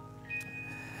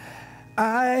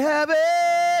 I have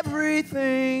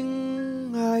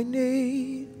everything I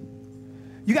need.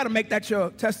 You got to make that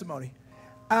your testimony.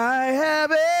 I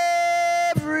have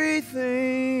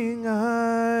everything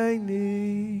I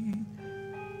need.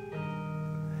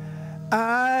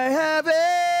 I have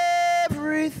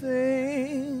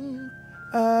everything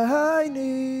I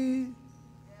need.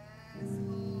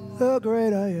 The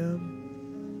great I am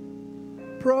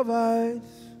provides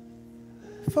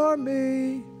for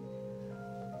me.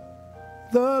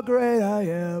 The great I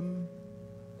am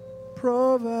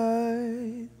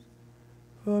provides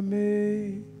for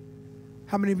me.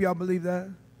 How many of y'all believe that?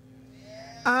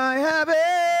 I have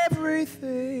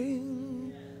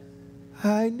everything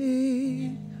I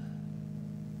need.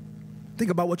 Think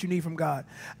about what you need from God.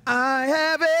 I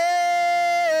have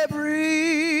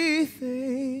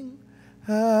everything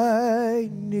I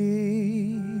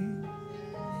need.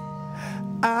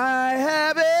 I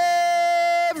have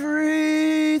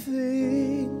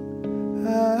everything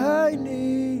I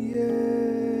need. Yeah.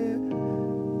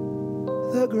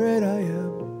 The great I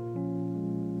am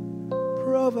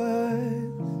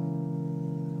provides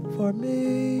for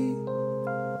me.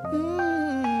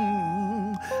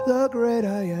 The great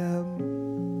I am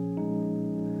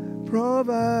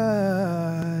provides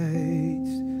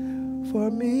for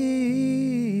me.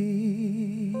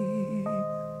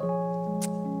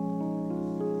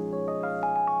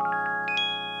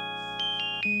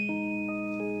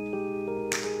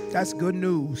 That's good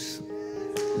news.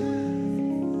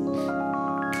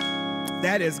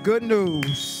 That is good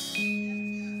news.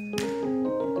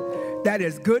 That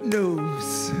is good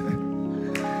news.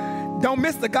 Don't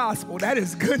miss the gospel. That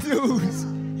is good news.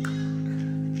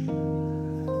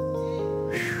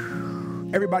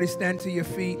 Everybody stand to your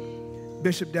feet.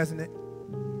 Bishop Designate.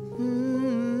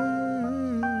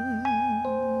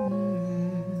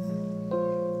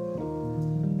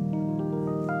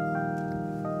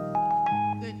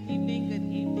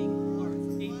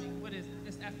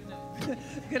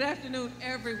 Good afternoon,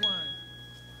 everyone.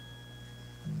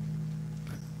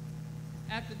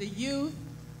 After the youth,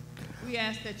 we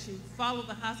ask that you follow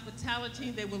the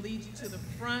hospitality. They will lead you to the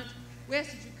front. We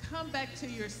ask that you come back to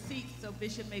your seats so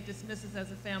Bishop may dismiss us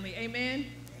as a family. Amen?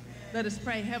 Let us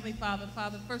pray. Heavenly Father,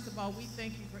 first of all, we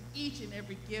thank you for each and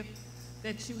every gift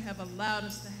that you have allowed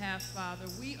us to have, Father.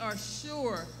 We are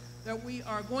sure that we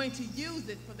are going to use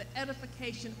it for the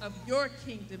edification of your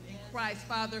kingdom in Christ.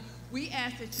 Father, we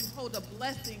ask that you hold a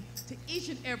blessing to each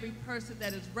and every person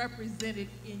that is represented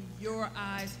in your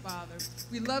eyes, Father.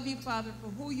 We love you, Father, for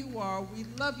who you are. We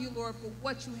love you, Lord, for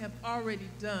what you have already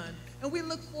done. And we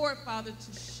look forward, Father,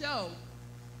 to show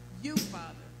you,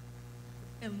 Father,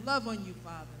 and love on you,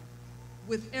 Father,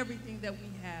 with everything that we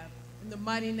have. In the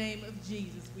mighty name of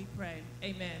Jesus, we pray.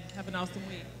 Amen. Have an awesome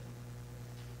week.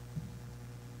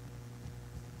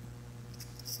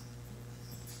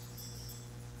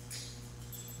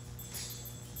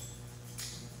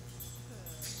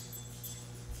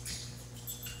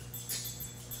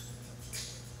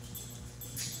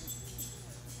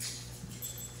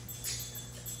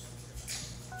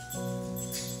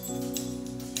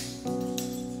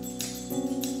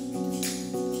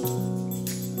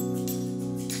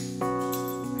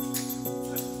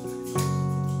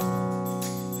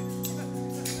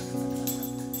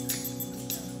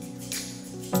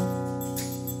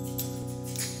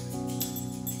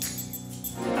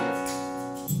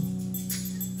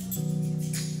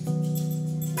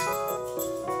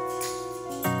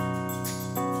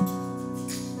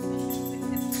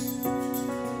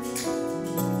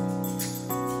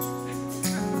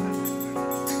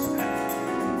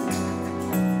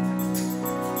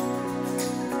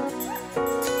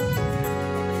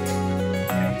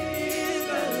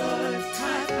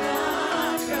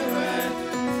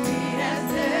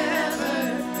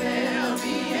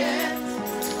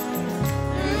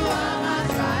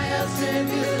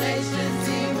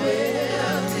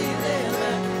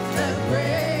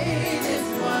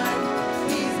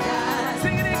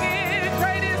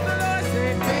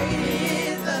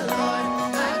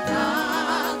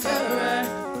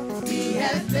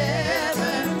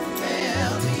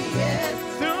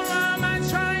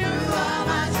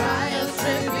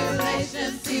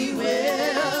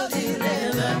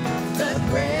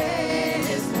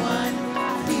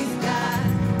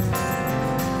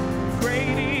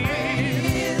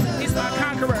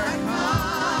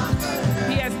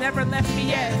 Never left me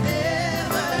yet.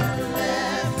 Never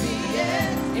left me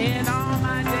yet. In all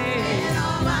my days. In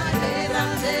all my days,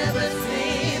 I've never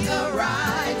seen the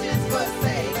righteous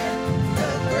forsaken.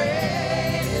 The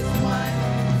greatest one,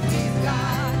 He's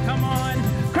God. Come on.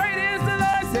 Great is the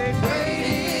Lord, say. Great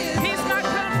is He's my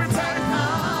comforter.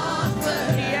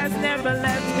 He has never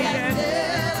left me yet.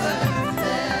 Never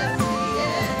left me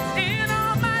yet. In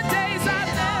all my days,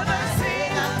 I've never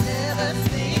seen the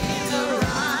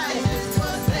righteous.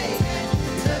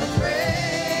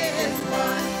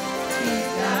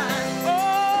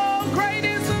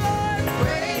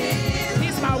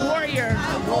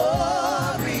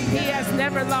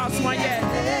 Never lost one yet.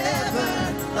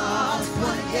 Never lost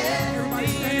one yet. Everybody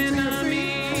stand to your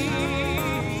feet.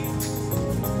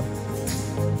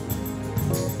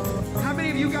 How many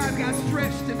of you guys got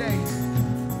stretched today?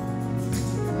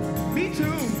 Me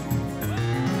too.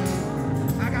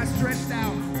 I got stretched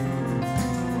out.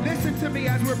 Listen to me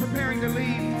as we're preparing to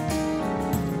leave.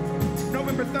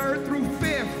 November 3rd through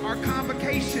 5th, our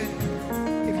convocation.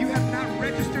 If you have not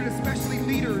registered, especially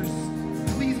leaders,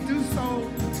 please do so.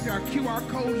 There are QR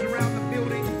codes around the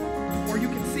building, or you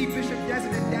can see Bishop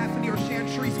Desmond, Daphne, or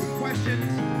Chantrice with questions.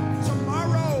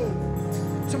 Tomorrow,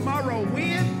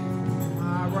 when?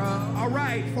 Tomorrow. All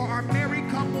right, for our married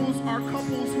couples, our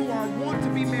couples who want to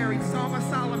be married, Song of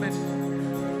Solomon,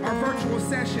 our virtual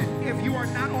session. If you are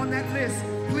not on that list,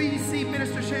 please see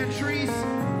Minister Chantrice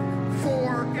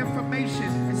for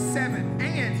information. It's 7.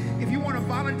 And if you want to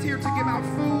volunteer to give out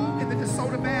food in the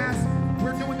DeSoto Baths,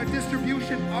 we're doing a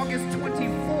distribution August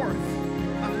 24th,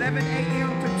 11 a.m.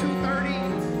 to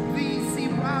 2:30. Please see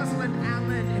Rosalind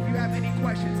Allen if you have any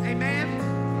questions. Amen?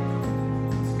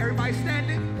 Everybody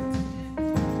standing?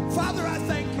 Father, I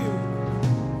thank you.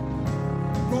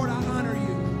 Lord, I honor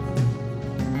you.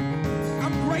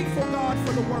 I'm grateful, God,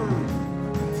 for the word.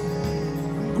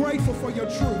 I'm grateful for your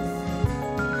truth.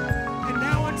 And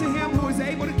now unto him who is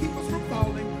able to keep us from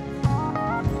falling,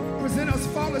 present us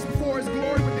faultless before his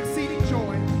glory with exceeding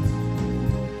joy.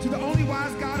 To the only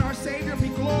wise God, our Savior, be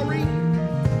glory,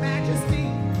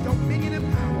 majesty, dominion,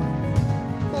 and power,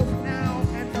 both now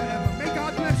and forever. May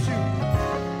God bless you.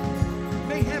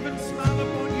 May heaven smile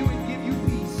upon you and give you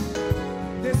peace.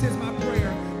 This is my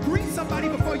prayer. Greet somebody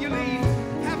before you leave.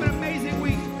 Have an amazing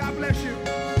week. God bless you.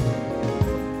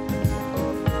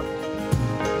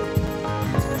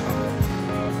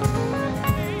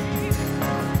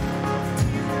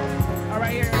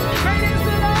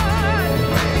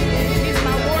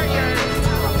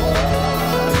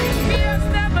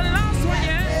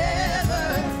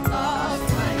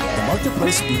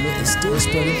 Marketplace Movement is still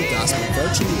spreading the gospel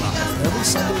virtually live every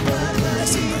Sunday morning and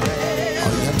Wednesday night. All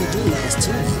you have to do is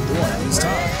tune in during these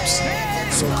times.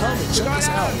 So come and check us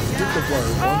out and get the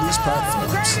word on these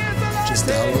platforms. Just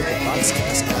download the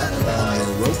Boxcast app on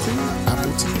your Roku,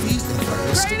 Apple TV, and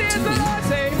Fire Stick TV.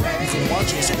 You can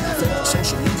watch us on your favorite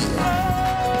social media,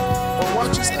 or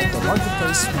watch us at the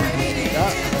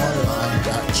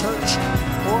marketplacemovement.online.church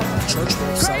or on church church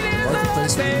website, the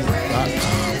marketplace,